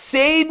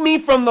 Save me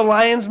from the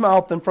lion's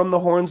mouth and from the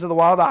horns of the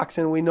wild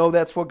oxen. We know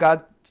that's what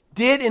God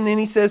did, and then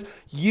he says,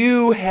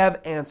 you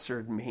have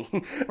answered me.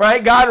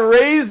 Right? God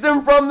raised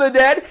him from the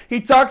dead. He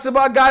talks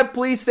about, God,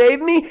 please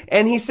save me,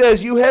 and he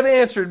says, you have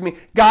answered me.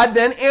 God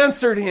then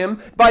answered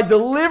him by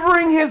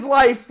delivering his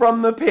life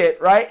from the pit,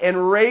 right?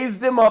 And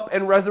raised him up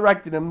and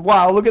resurrected him.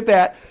 Wow, look at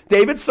that.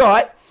 David saw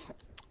it.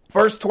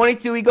 Verse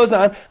 22, he goes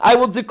on, I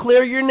will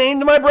declare your name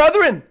to my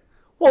brethren.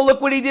 Well,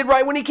 look what he did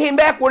right when he came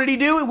back. What did he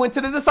do? He went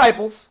to the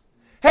disciples.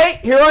 Hey,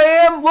 here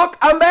I am. Look,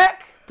 I'm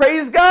back.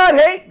 Praise God.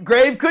 Hey,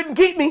 grave couldn't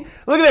keep me.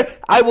 Look at that.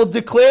 I will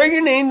declare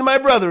your name to my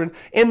brethren.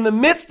 In the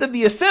midst of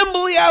the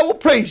assembly, I will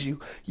praise you.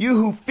 You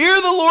who fear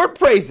the Lord,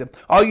 praise him.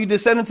 All you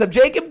descendants of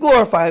Jacob,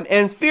 glorify him.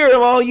 And fear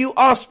him, all you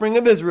offspring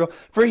of Israel.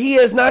 For he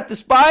has not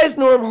despised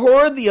nor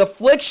abhorred the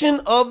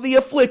affliction of the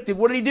afflicted.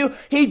 What did he do?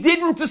 He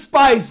didn't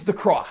despise the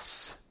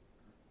cross.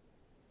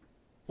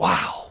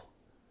 Wow.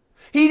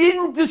 He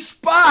didn't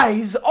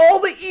despise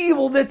all the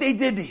evil that they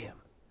did to him.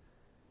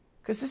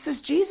 Because this is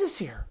Jesus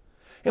here.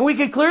 And we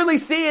can clearly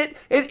see it.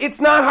 It's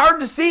not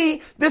hard to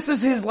see. This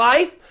is his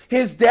life,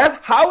 his death,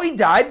 how he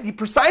died, the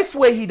precise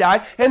way he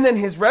died, and then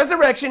his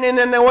resurrection, and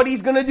then what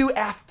he's going to do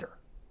after.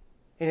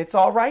 And it's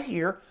all right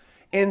here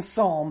in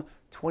Psalm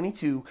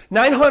 22.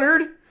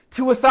 900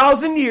 to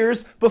 1,000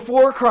 years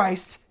before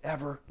Christ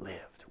ever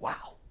lived.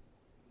 Wow.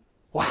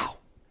 Wow.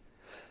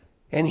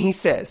 And he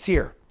says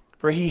here,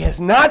 for he has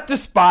not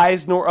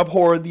despised nor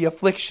abhorred the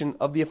affliction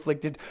of the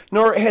afflicted,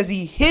 nor has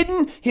he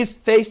hidden his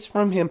face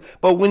from him.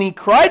 But when he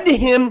cried to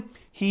him,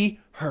 he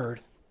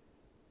heard.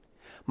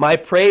 My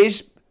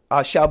praise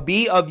shall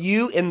be of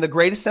you in the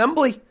great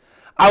assembly.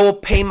 I will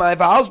pay my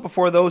vows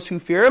before those who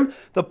fear him.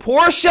 The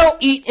poor shall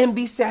eat and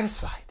be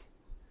satisfied.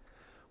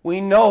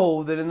 We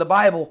know that in the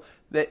Bible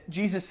that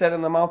Jesus said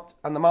on the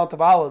Mount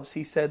of Olives,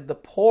 he said, the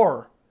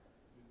poor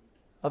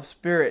of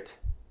spirit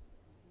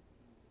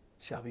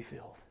shall be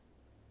filled.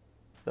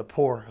 The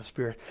poor of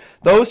spirit.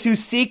 Those who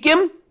seek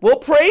him will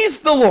praise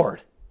the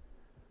Lord.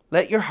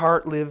 Let your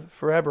heart live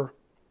forever.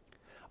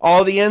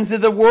 All the ends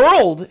of the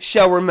world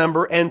shall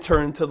remember and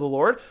turn to the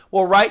Lord.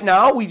 Well, right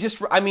now, we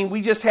just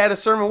had a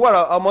sermon,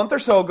 a month or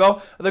so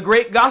ago, the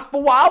Great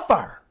Gospel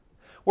Wildfire,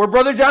 where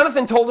Brother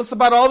Jonathan told us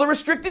about all the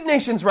restricted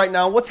nations right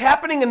now, what's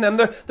happening in them.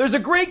 There's a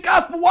great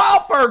gospel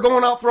wildfire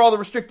going out through all the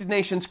restricted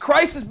nations.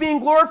 Christ is being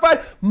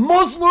glorified.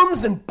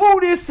 Muslims and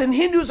Buddhists and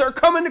Hindus are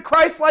coming to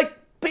Christ like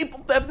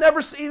people have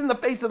never seen in the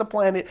face of the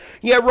planet.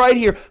 Yet right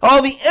here,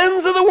 all the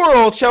ends of the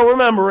world shall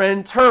remember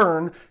and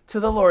turn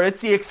to the Lord.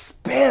 It's the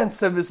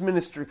expanse of his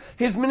ministry.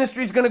 His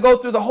ministry is going to go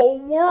through the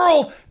whole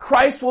world.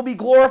 Christ will be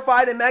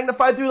glorified and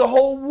magnified through the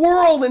whole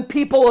world, and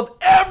people of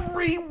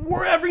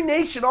every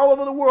nation all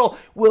over the world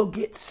will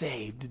get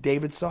saved.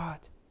 David saw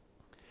it.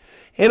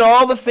 And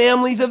all the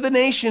families of the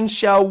nations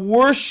shall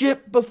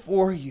worship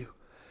before you.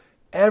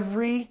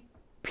 Every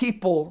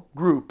people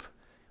group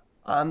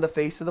on the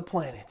face of the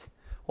planet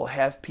will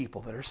have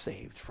people that are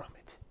saved from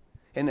it.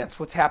 And that's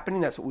what's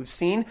happening. That's what we've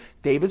seen.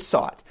 David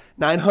saw it.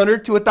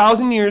 900 to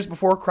 1,000 years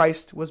before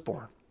Christ was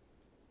born.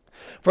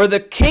 For the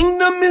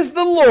kingdom is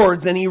the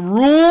Lord's, and he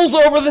rules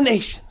over the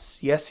nations.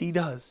 Yes, he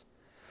does.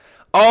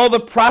 All the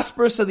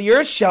prosperous of the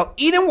earth shall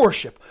eat and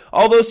worship.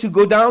 All those who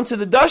go down to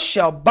the dust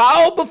shall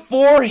bow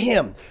before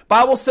him.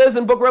 Bible says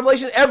in book of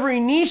Revelation, every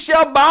knee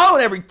shall bow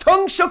and every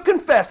tongue shall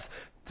confess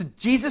to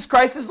Jesus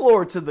Christ as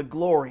Lord, to the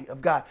glory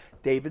of God.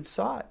 David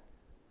saw it.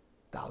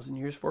 1,000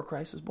 years before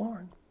Christ was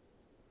born.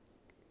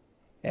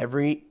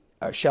 Every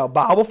shall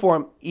bow before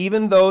him,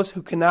 even those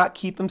who cannot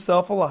keep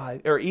himself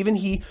alive, or even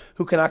he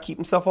who cannot keep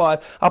himself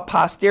alive. A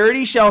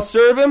posterity shall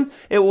serve him.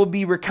 It will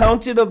be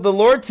recounted of the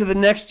Lord to the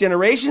next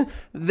generation.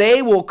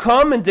 They will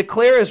come and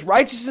declare his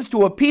righteousness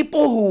to a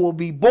people who will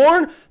be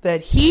born,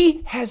 that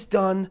he has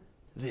done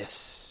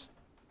this.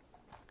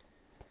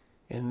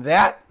 And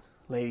that,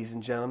 ladies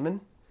and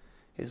gentlemen,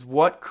 is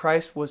what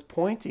Christ was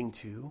pointing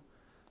to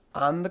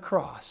on the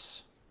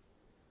cross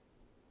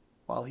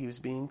while he was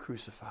being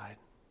crucified.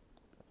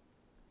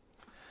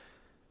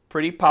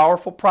 Pretty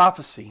powerful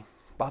prophecy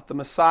about the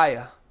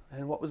Messiah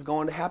and what was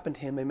going to happen to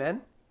him.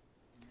 Amen?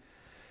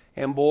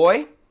 And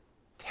boy,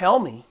 tell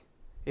me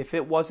if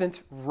it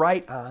wasn't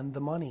right on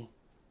the money.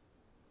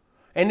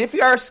 And if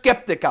you are a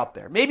skeptic out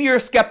there, maybe you're a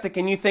skeptic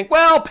and you think,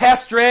 well,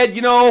 Pastor Ed,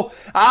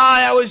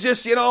 I was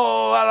just,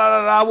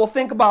 well,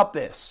 think about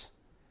this.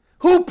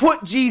 Who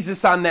put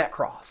Jesus on that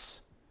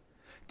cross?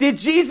 Did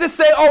Jesus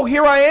say, oh,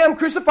 here I am,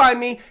 crucify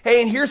me.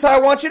 Hey, and here's how I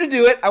want you to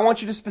do it. I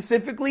want you to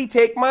specifically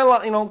take my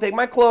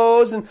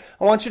clothes, and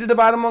I want you to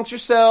divide them amongst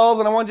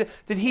yourselves. And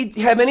did he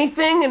have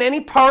anything in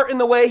any part in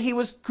the way he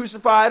was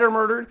crucified or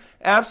murdered?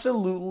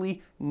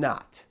 Absolutely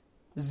not.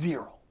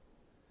 Zero.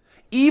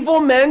 Evil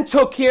men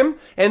took him,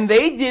 and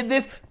they did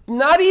this.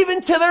 Not even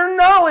to their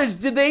knowledge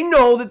did they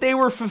know that they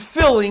were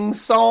fulfilling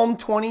Psalm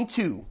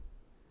 22.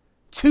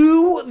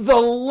 To the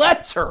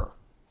letter.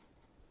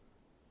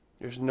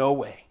 There's no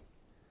way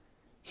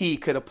he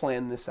could have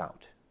planned this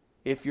out.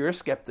 If you're a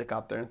skeptic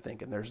out there and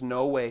thinking, there's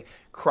no way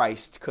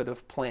Christ could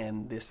have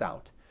planned this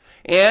out.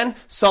 And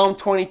Psalm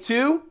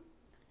 22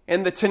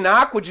 and the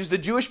Tanakh, which is the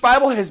Jewish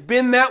Bible, has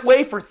been that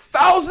way for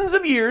thousands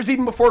of years,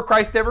 even before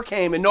Christ ever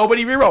came, and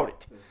nobody rewrote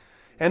it.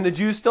 And the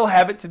Jews still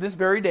have it to this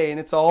very day, and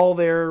it's all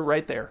there,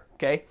 right there.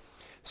 Okay?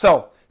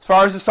 So, as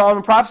far as the Psalm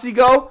and prophecy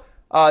go,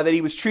 that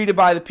he was treated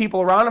by the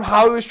people around him,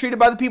 how he was treated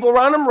by the people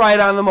around him, right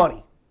on the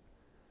money.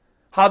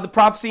 How'd the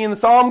prophecy and the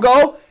Psalm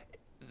go?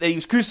 That he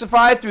was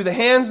crucified through the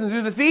hands and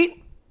through the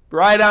feet,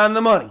 right on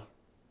the money.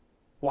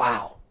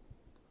 Wow.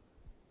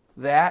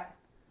 That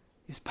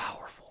is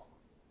powerful.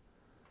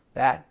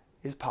 That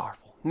is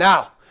powerful.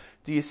 Now,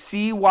 do you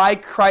see why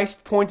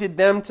Christ pointed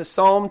them to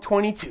Psalm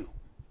 22?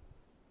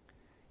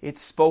 It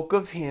spoke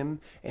of him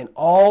and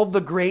all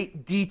the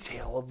great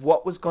detail of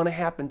what was going to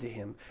happen to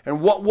him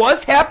and what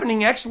was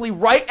happening actually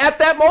right at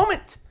that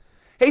moment.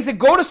 He said,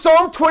 go to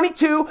Psalm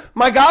 22.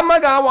 My God,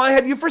 why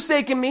have you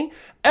forsaken me?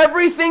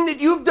 Everything that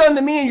you've done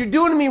to me and you're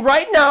doing to me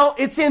right now,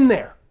 it's in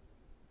there.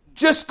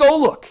 Just go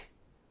look.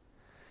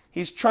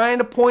 He's trying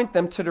to point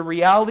them to the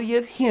reality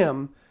of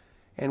him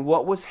and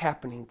what was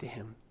happening to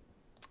him.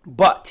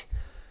 But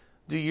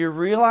do you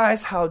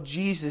realize how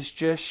Jesus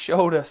just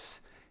showed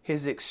us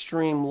his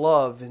extreme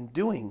love in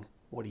doing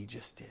what he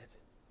just did?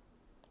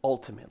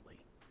 Ultimately.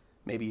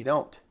 Maybe you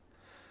don't.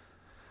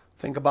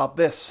 Think about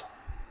this.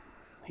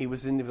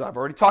 I've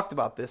already talked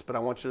about this, but I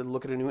want you to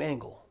look at a new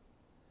angle.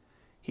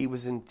 He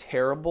was in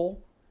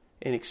terrible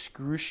and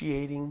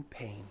excruciating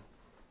pain.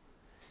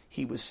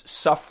 He was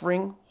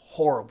suffering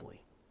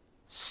horribly.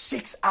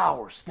 6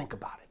 hours, think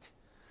about it.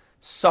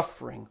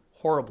 Suffering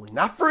horribly.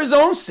 Not for his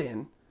own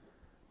sin,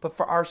 but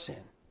for our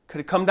sin. Could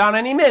have come down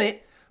any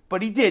minute,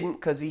 but he didn't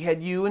because he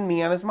had you and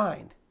me on his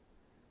mind.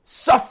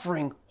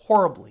 Suffering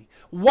horribly.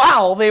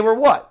 While they were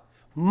what?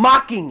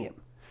 Mocking him.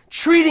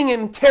 Treating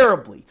him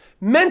terribly.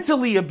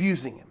 Mentally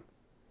abusing him.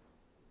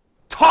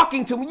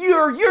 Talking to him.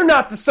 You're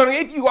not the Son of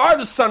God. If you are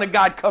the Son of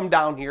God, come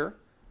down here.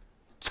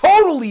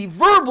 Totally,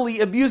 verbally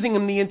abusing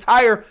him the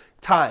entire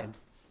time.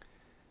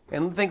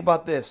 And think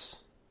about this.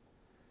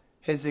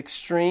 His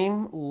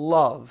extreme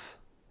love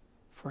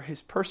for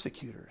his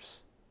persecutors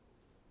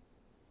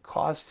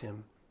caused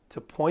him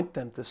to point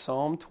them to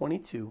Psalm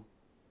 22,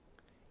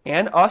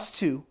 and us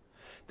too,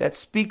 that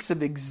speaks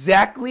of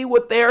exactly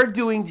what they are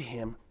doing to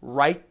him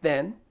right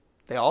then.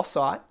 They all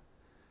saw it.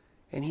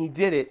 And he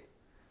did it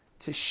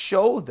to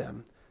show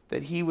them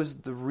that he was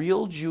the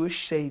real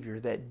Jewish Savior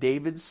that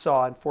David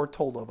saw and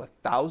foretold of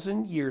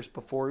 1,000 years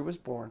before he was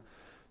born,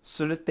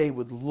 so that they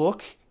would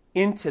look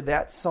into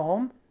that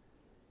psalm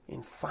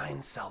and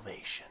find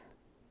salvation.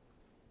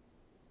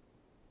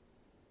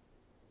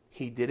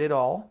 He did it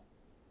all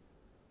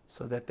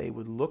so that they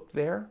would look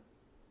there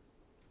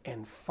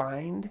and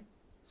find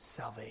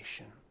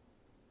salvation.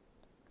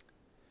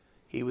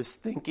 He was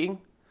thinking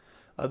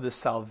of the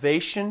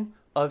salvation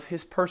of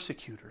his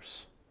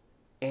persecutors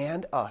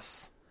and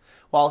us,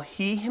 while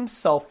he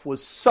himself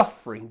was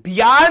suffering,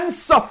 beyond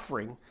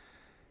suffering,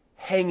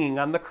 hanging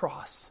on the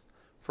cross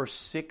for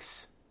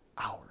 6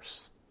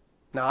 hours.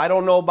 Now, I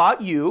don't know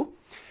about you.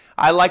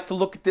 I like to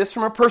look at this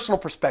from a personal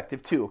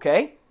perspective too,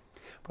 okay?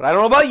 But I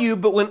don't know about you,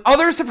 but when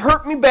others have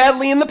hurt me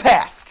badly in the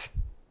past,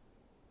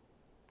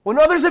 when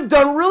others have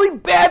done really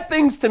bad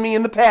things to me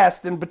in the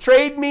past and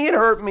betrayed me and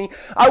hurt me,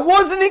 I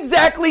wasn't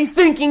exactly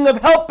thinking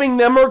of helping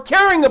them or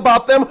caring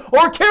about them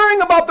or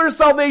caring about their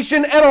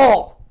salvation at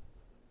all.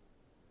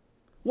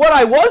 What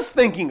I was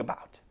thinking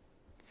about,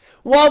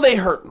 while they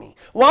hurt me,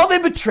 while they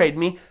betrayed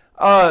me,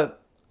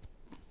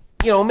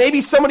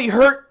 maybe somebody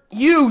hurt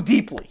you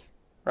deeply,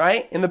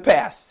 right, in the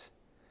past.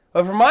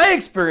 But from my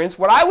experience,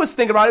 what I was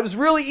thinking about, it was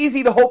really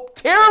easy to hope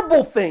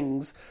terrible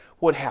things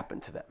would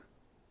happen to them.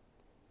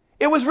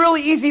 It was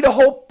really easy to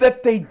hope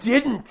that they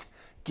didn't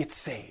get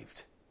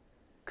saved.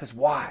 Because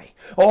why?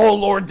 Oh,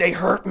 Lord, they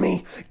hurt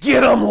me.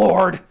 Get them,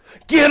 Lord.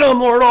 Get them,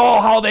 Lord.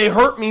 Oh, how they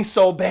hurt me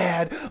so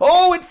bad.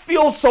 Oh, it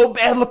feels so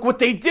bad. Look what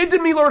they did to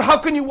me, Lord. How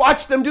can you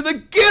watch them do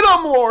that? Get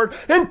them, Lord.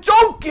 And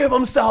don't give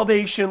them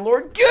salvation,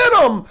 Lord. Get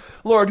them,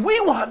 Lord.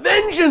 We want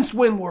vengeance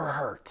when we're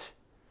hurt.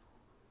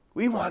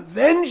 We want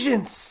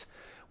vengeance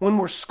when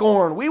we're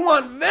scorned. We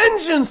want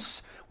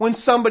vengeance when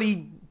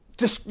somebody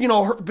just,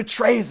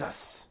 betrays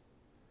us.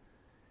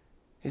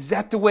 Is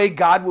that the way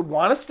God would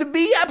want us to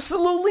be?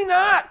 Absolutely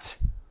not.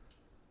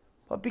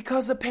 But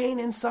because of pain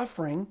and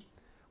suffering,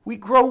 we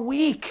grow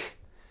weak.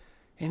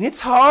 And it's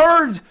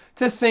hard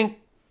to think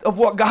of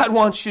what God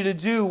wants you to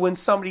do when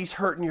somebody's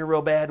hurting you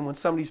real bad and when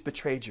somebody's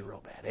betrayed you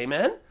real bad.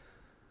 Amen?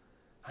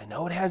 I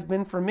know it has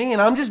been for me,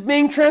 and I'm just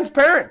being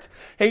transparent.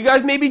 Hey, you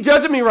guys may be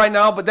judging me right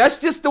now, but that's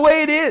just the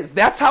way it is.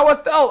 That's how I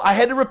felt. I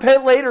had to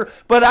repent later,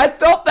 but I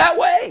felt that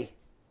way.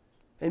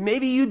 And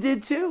maybe you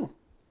did too.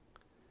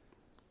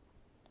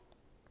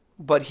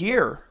 But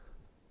here,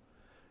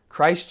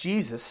 Christ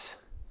Jesus,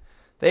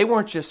 they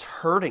weren't just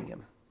hurting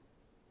him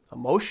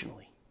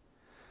emotionally,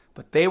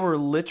 but they were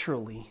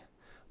literally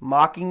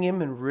mocking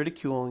him and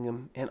ridiculing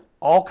him and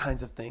all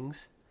kinds of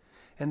things.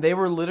 And they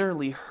were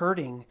literally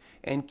hurting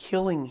and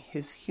killing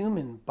his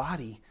human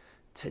body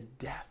to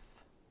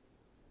death.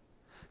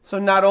 So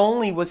not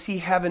only was he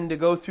having to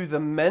go through the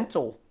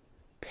mental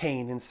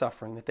pain and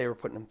suffering that they were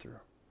putting him through,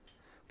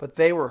 but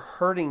they were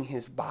hurting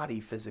his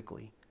body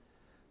physically.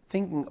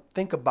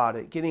 Think about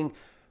it, getting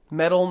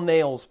metal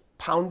nails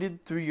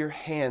pounded through your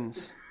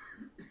hands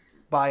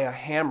by a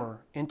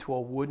hammer into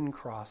a wooden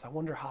cross. I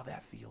wonder how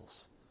that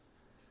feels.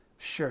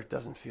 Sure, it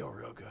doesn't feel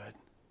real good.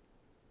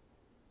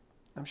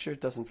 I'm sure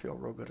it doesn't feel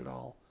real good at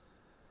all.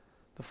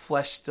 The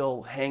flesh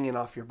still hanging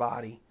off your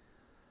body.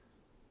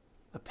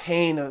 The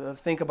pain of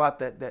think about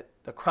that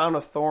the crown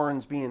of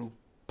thorns being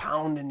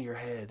pounded into your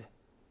head.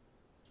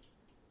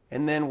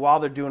 And then while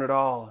they're doing it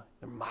all,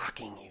 they're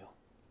mocking you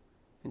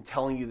and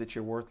telling you that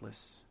you're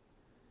worthless.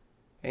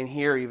 And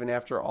here, even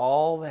after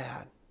all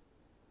that,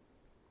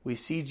 we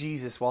see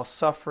Jesus, while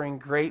suffering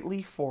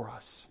greatly for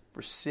us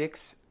for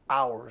 6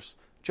 hours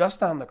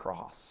just on the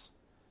cross,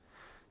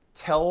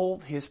 tell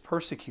his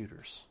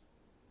persecutors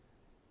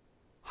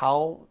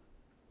how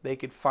they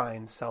could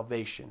find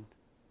salvation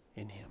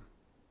in him.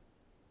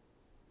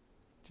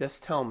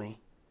 Just tell me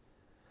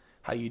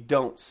how you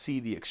don't see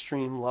the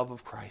extreme love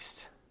of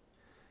Christ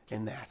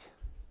in that.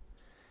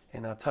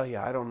 And I'll tell you,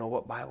 I don't know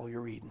what Bible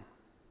you're reading.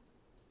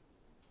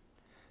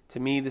 To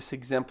me, this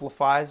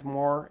exemplifies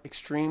more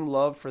extreme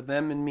love for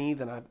them and me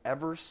than I've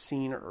ever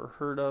seen or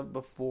heard of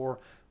before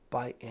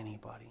by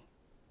anybody.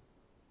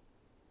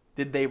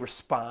 Did they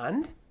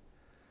respond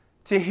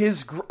to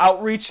his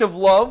outreach of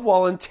love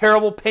while in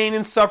terrible pain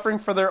and suffering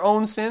for their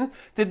own sins?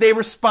 Did they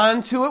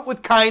respond to it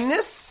with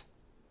kindness?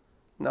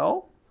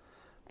 No.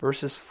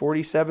 Verses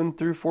 47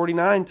 through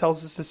 49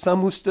 tells us that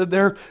some who stood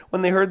there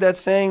when they heard that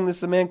saying,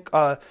 the man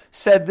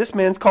said, "This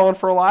man's calling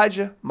for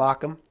Elijah."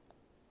 Mock him.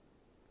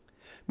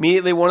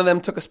 Immediately one of them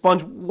took a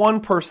sponge. One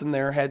person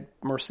there had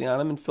mercy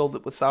on him and filled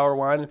it with sour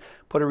wine and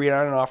put a reed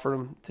on it and offered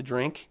him to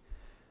drink.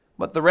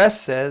 But the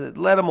rest said,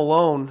 "Let him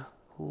alone.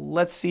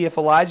 Let's see if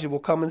Elijah will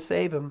come and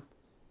save him."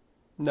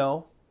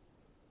 No,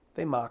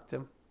 they mocked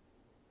him.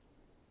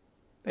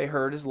 They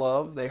heard his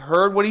love. They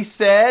heard what he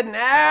said.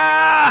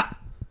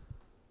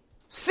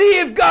 See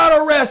if God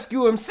will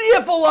rescue him. See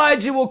if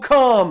Elijah will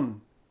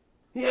come.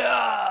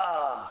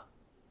 Yeah.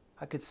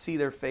 I could see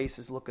their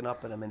faces looking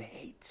up at him in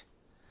hate.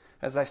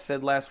 As I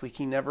said last week,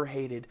 he never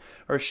hated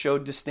or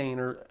showed disdain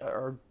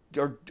or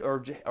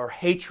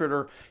hatred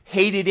or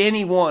hated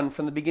anyone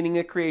from the beginning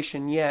of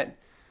creation. Yet,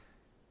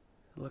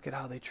 look at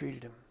how they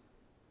treated him.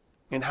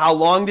 And how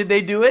long did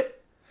they do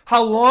it?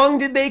 How long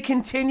did they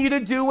continue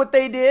to do what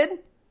they did?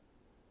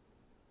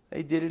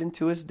 They did it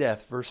unto his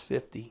death, verse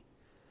 50.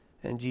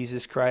 And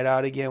Jesus cried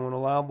out again with a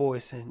loud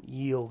voice and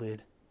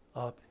yielded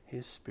up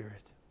his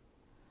spirit.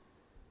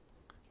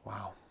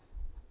 Wow.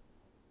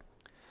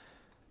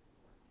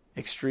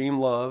 Extreme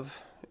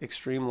love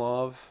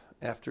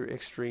after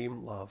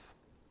extreme love.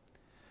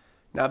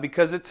 Now,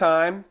 because of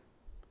time,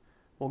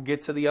 we'll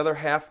get to the other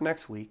half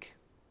next week.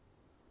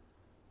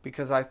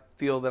 Because I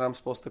feel that I'm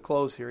supposed to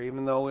close here,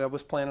 even though I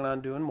was planning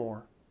on doing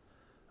more.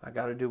 I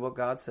got to do what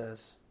God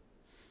says.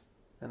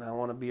 And I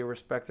want to be a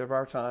respecter of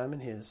our time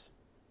and his.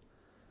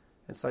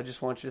 And so I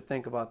just want you to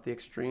think about the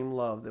extreme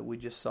love that we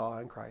just saw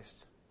in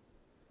Christ.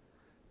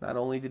 Not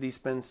only did he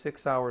spend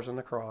 6 hours on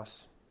the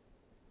cross,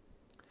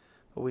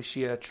 but we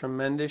see a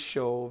tremendous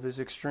show of his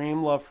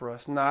extreme love for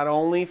us, not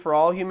only for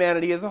all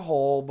humanity as a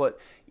whole, but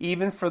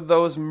even for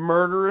those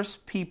murderous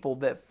people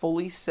that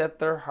fully set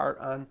their heart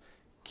on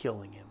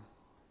killing him.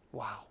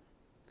 Wow.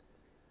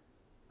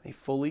 They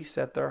fully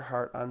set their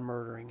heart on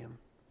murdering him.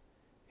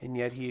 And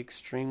yet he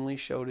extremely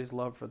showed his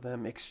love for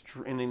them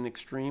in an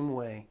extreme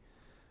way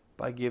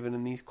by giving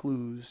him these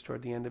clues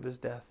toward the end of his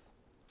death.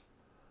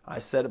 I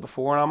said it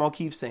before and I'm going to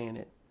keep saying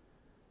it.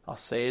 I'll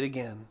say it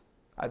again.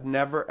 I've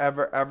never,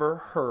 ever, ever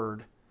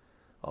heard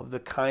of the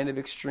kind of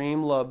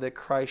extreme love that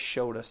Christ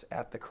showed us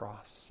at the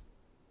cross.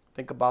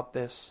 Think about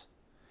this.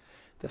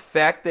 The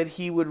fact that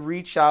he would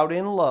reach out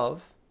in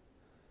love,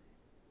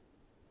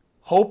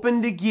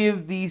 hoping to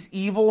give these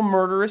evil,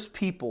 murderous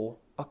people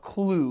a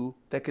clue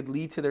that could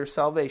lead to their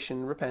salvation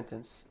and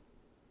repentance,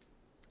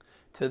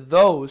 to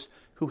those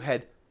who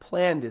had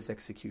planned his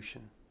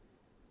execution.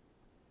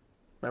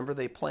 Remember,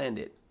 they planned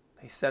it.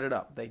 They set it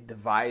up. They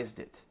devised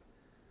it.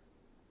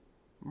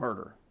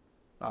 Murder.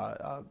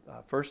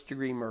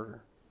 First-degree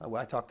murder.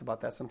 I talked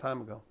about that some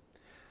time ago.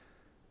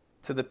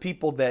 to the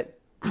people that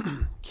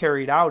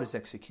carried out his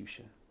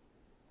execution.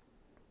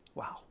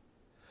 Wow.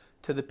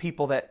 To the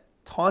people that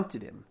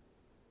taunted him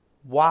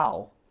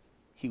while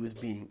he was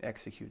being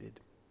executed.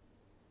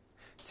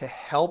 To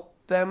help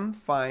them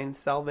find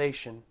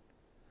salvation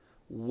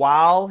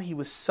while he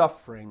was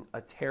suffering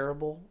a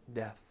terrible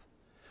death,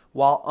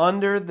 while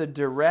under the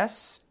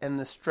duress and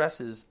the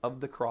stresses of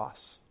the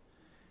cross,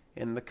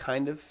 in the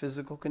kind of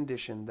physical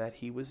condition that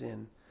he was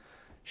in,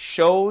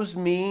 shows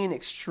me an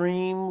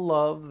extreme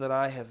love that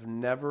I have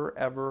never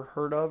ever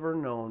heard of or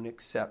known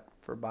except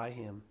for by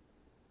him.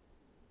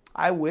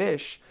 I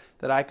wish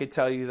that I could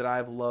tell you that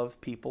I've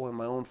loved people in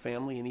my own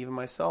family and even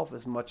myself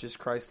as much as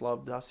Christ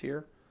loved us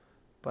here,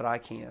 but I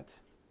can't.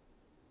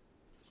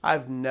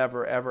 I've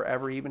never, ever,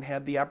 ever even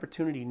had the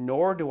opportunity,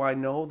 nor do I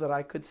know that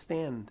I could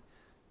stand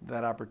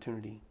that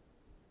opportunity.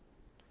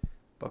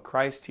 But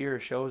Christ here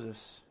shows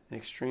us an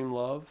extreme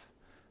love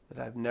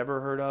that I've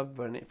never heard of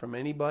from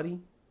anybody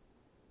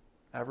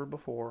ever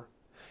before.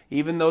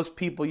 Even those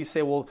people you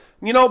say, well,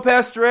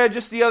 Pastor Ed,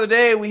 just the other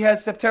day we had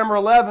September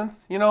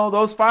 11th.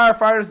 Those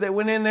firefighters that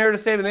went in there to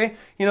save them,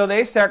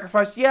 they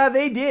sacrificed. Yeah,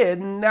 they did,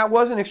 and that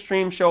was an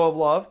extreme show of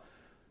love.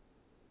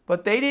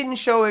 But they didn't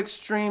show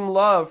extreme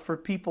love for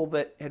people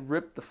that had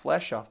ripped the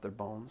flesh off their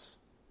bones.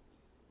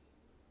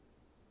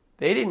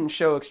 They didn't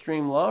show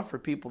extreme love for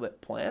people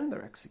that planned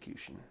their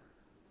execution.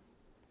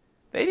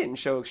 They didn't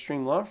show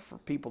extreme love for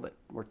people that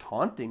were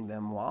taunting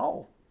them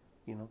while,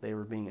 they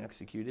were being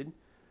executed.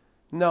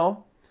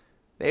 No,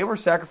 they were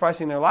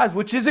sacrificing their lives,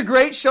 which is a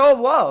great show of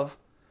love,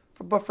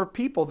 but for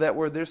people that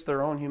were just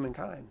their own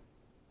humankind.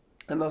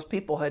 And those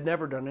people had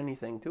never done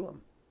anything to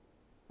him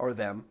or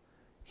them.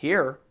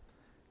 Here,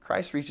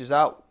 Christ reaches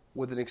out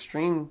with an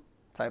extreme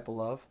type of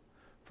love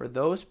for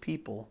those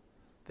people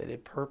that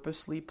had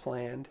purposely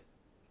planned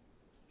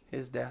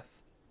his death,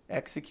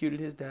 executed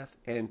his death,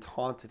 and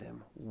taunted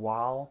him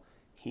while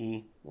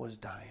he was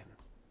dying.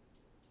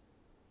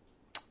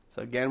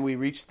 So again, we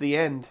reach the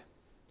end,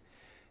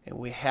 and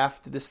we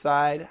have to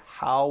decide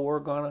how we're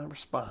going to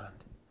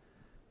respond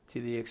to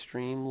the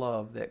extreme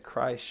love that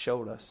Christ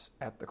showed us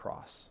at the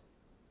cross.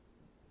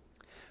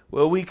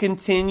 Will we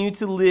continue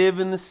to live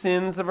in the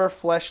sins of our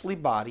fleshly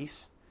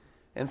bodies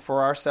and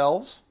for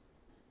ourselves?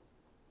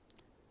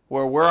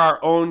 Where we're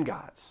our own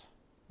gods,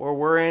 where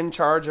we're in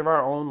charge of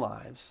our own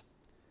lives,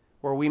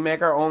 where we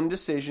make our own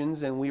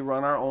decisions and we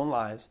run our own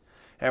lives,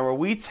 and where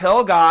we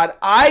tell God,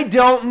 I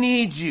don't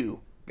need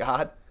you,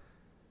 God.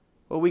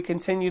 Will we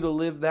continue to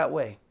live that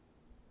way?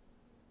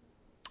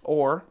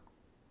 Or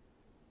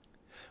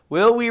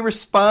will we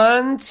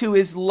respond to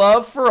his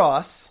love for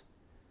us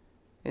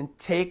and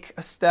take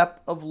a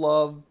step of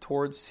love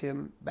towards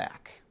him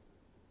back?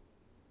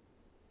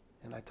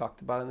 And I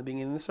talked about it in the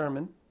beginning of the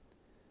sermon.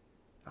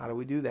 How do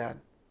we do that?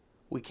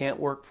 We can't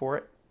work for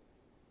it.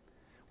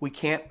 We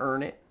can't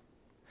earn it.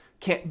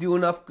 Can't do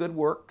enough good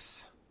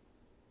works.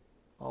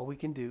 All we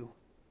can do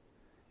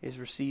is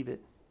receive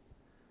it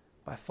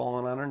by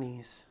falling on our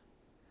knees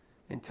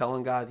and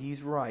telling God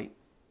he's right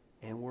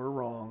and we're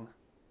wrong,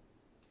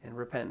 and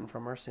repenting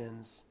from our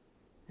sins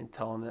and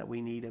telling him that we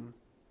need him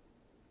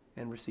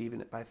and receiving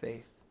it by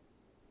faith.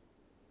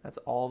 That's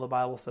all the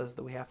Bible says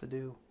that we have to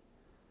do.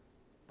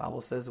 The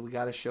Bible says that we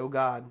got to show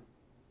God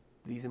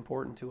that he's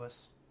important to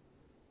us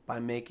by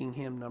making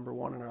him number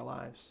one in our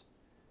lives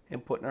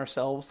and putting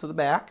ourselves to the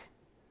back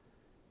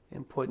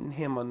and putting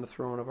him on the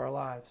throne of our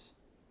lives.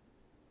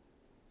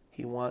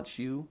 He wants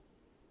you,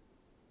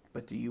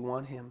 but do you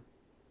want him?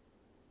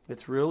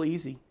 It's real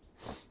easy.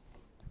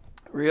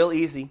 Real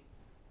easy.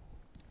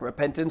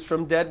 Repentance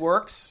from dead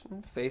works,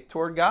 faith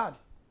toward God.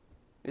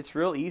 It's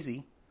real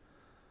easy.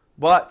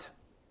 But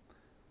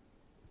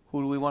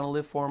who do we want to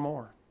live for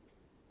more?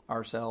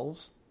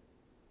 Ourselves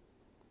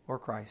or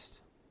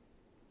Christ?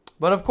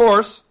 But of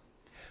course,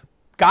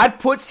 God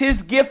puts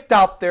his gift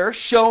out there,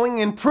 showing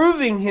and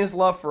proving his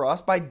love for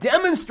us by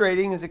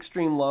demonstrating his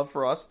extreme love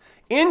for us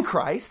in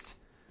Christ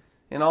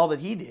and all that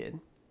he did.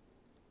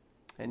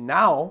 And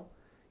now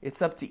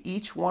it's up to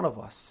each one of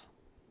us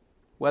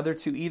whether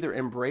to either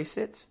embrace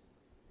it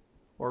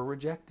or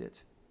reject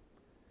it.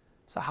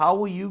 So how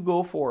will you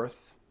go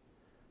forth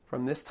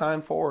from this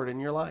time forward in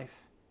your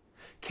life?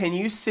 Can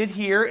you sit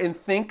here and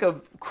think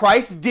of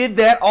Christ did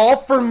that all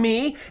for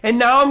me, and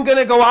now I'm going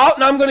to go out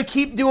and I'm going to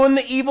keep doing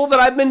the evil that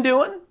I've been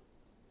doing?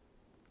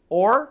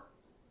 Or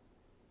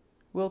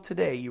will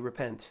today you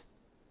repent?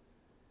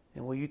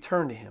 And will you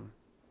turn to him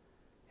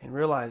and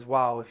realize,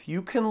 wow, if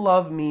you can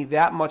love me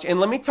that much, and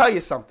let me tell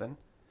you something,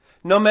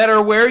 no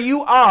matter where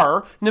you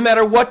are, no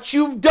matter what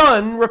you've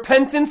done,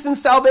 repentance and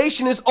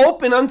salvation is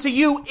open unto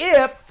you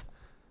if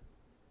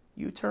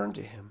you turn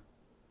to him.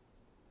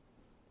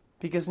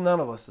 Because none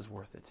of us is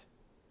worth it.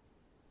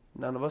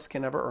 None of us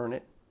can ever earn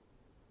it.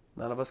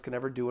 None of us can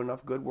ever do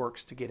enough good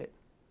works to get it.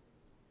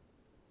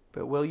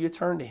 But will you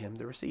turn to him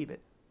to receive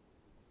it?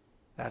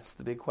 That's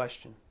the big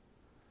question.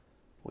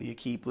 Will you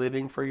keep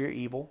living for your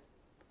evil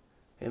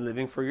and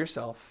living for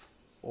yourself?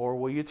 Or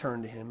will you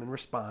turn to him and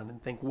respond and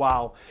think,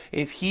 wow,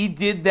 if he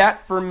did that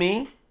for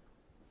me,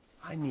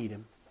 I need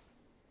him.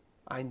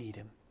 I need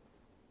him.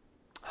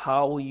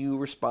 How will you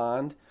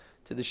respond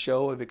to the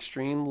show of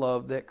extreme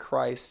love that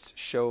Christ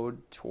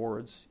showed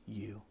towards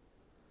you?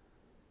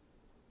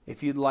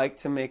 If you'd like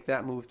to make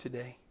that move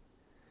today,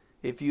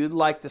 if you'd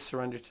like to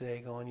surrender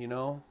today,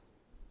 going,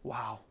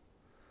 wow,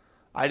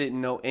 I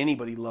didn't know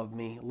anybody loved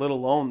me, let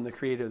alone the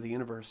creator of the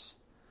universe,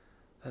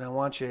 then I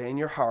want you in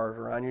your heart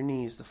or on your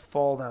knees to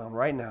fall down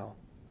right now.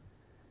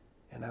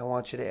 And I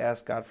want you to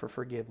ask God for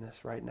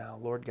forgiveness right now.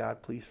 Lord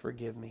God, please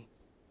forgive me.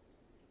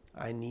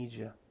 I need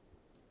you.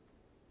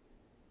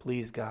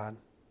 Please, God,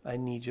 I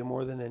need you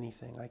more than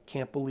anything. I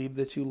can't believe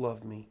that you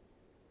love me,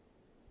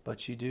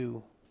 but you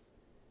do.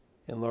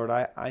 And Lord,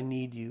 I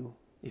need you.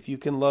 If you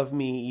can love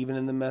me even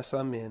in the mess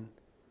I'm in,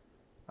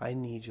 I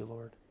need you,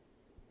 Lord.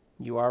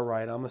 You are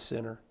right. I'm a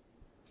sinner.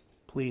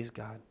 Please,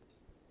 God,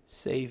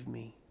 save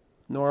me.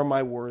 Nor am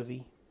I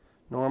worthy,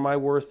 nor am I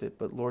worth it.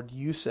 But Lord,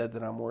 you said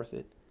that I'm worth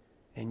it.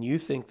 And you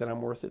think that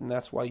I'm worth it, and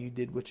that's why you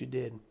did what you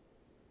did.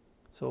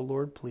 So,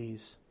 Lord,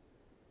 please,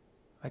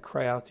 I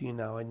cry out to you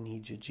now. I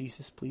need you.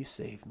 Jesus, please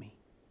save me.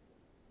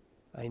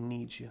 I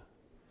need you.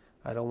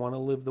 I don't want to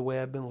live the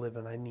way I've been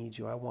living. I need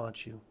you. I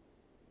want you.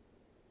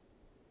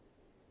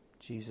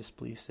 Jesus,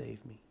 please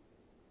save me.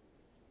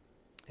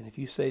 And if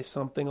you say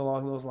something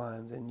along those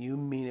lines and you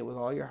mean it with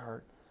all your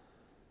heart,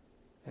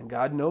 and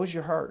God knows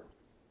your heart,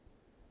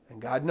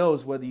 and God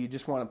knows whether you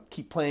just want to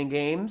keep playing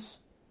games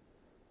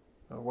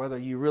or whether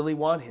you really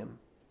want him,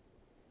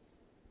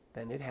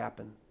 then it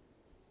happened.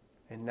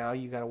 And now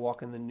you got to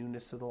walk in the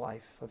newness of the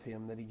life of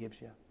him that he gives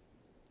you.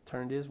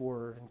 Turn to his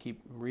word and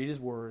read his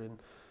word and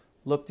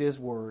look to his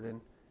word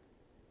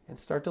and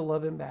start to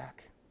love him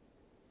back.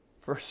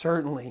 For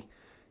certainly,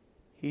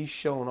 he's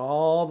shown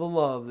all the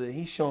love, that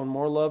he's shown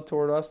more love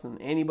toward us than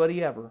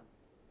anybody ever.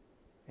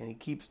 And he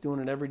keeps doing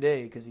it every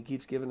day because he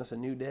keeps giving us a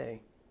new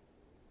day.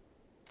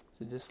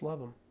 So just love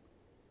him.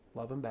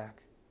 Love him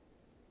back.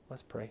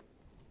 Let's pray.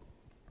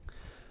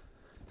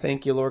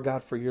 Thank you, Lord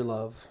God, for your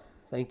love.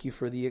 Thank you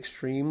for the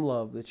extreme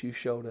love that you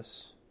showed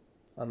us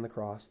on the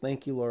cross.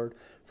 Thank you, Lord,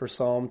 for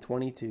Psalm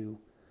 22.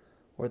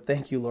 Lord,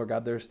 thank you, Lord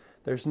God.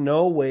 There's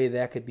no way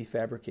that could be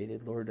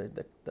fabricated,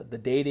 Lord. The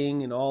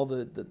dating and all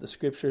the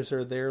scriptures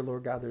are there,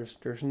 Lord God.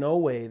 There's no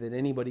way that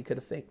anybody could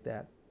have faked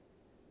that.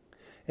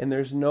 And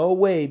there's no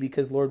way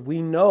because, Lord,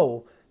 we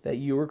know that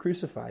you were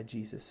crucified,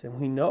 Jesus. And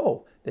we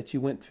know that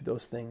you went through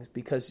those things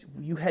because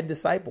you had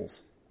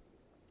disciples.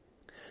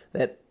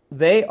 That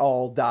they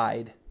all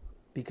died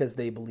because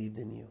they believed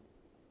in you.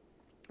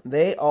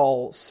 They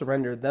all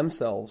surrendered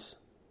themselves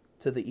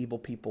to the evil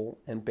people,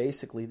 and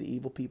basically the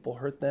evil people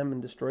hurt them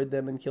and destroyed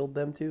them and killed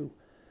them too.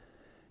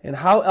 And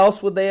how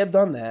else would they have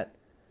done that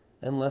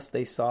unless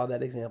they saw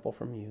that example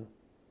from you?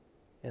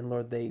 And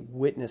Lord, they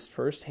witnessed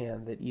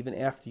firsthand that even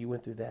after you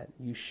went through that,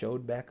 you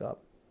showed back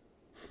up.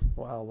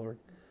 Wow, Lord.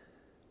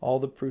 All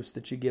the proofs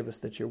that you give us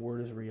that your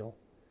word is real.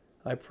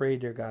 I pray,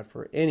 dear God,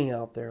 for any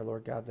out there,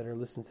 Lord God, that are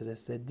listening to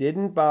this, that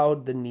didn't bow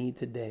the knee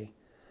today.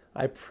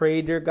 I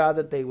pray, dear God,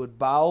 that they would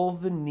bow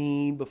the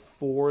knee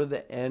before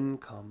the end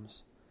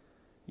comes.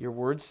 Your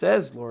word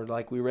says, Lord,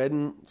 like we read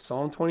in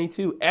Psalm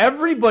 22,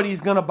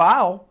 everybody's going to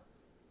bow.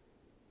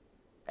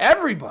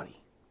 Everybody.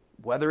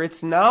 Whether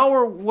it's now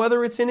or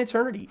whether it's in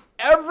eternity.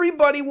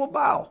 Everybody will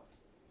bow.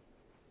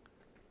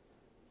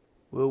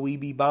 Will we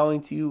be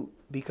bowing to you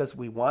because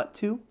we want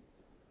to?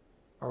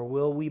 Or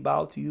will we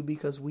bow to you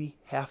because we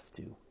have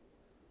to?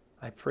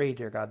 I pray,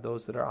 dear God,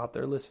 those that are out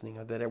there listening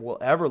or that will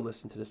ever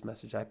listen to this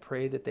message, I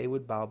pray that they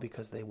would bow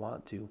because they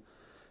want to,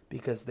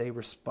 because they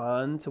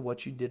respond to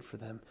what you did for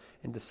them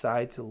and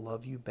decide to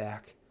love you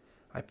back.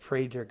 I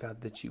pray, dear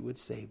God, that you would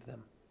save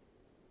them.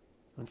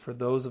 And for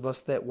those of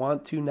us that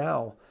want to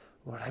now,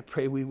 Lord, I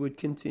pray we would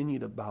continue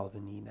to bow the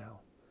knee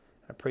now.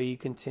 I pray you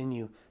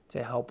continue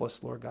to help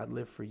us, Lord God,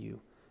 live for you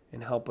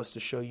and help us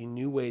to show you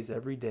new ways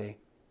every day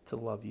to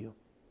love you.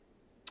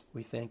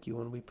 We thank you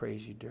and we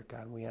praise you, dear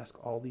God, and we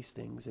ask all these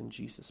things in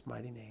Jesus'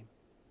 mighty name.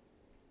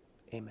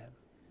 Amen.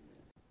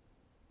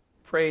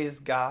 Praise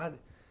God,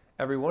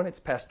 everyone.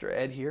 It's Pastor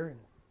Ed here, and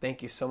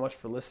thank you so much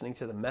for listening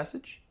to the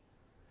message.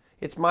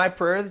 It's my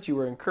prayer that you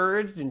were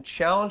encouraged and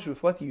challenged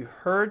with what you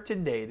heard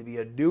today to be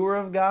a doer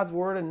of God's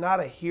word and not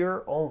a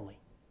hearer only,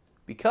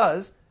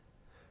 because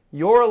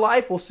your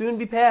life will soon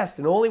be past,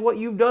 and only what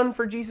you've done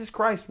for Jesus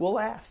Christ will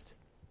last.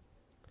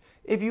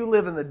 If you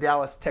live in the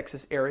Dallas,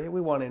 Texas area,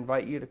 we want to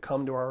invite you to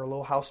come to our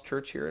little house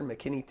church here in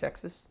McKinney,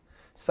 Texas.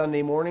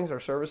 Sunday mornings, our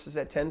service is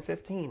at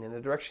 10:15, and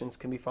the directions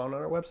can be found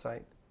on our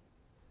website.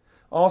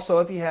 Also,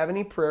 if you have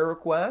any prayer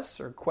requests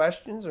or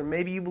questions, or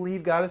maybe you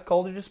believe God has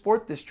called you to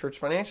support this church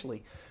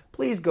financially,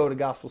 please go to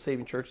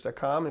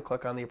gospelsavingchurch.com and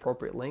click on the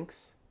appropriate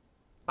links.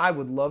 I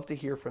would love to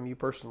hear from you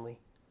personally.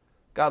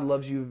 God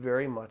loves you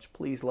very much.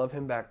 Please love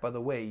him back by the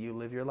way you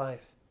live your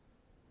life.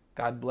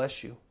 God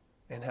bless you,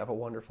 and have a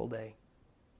wonderful day.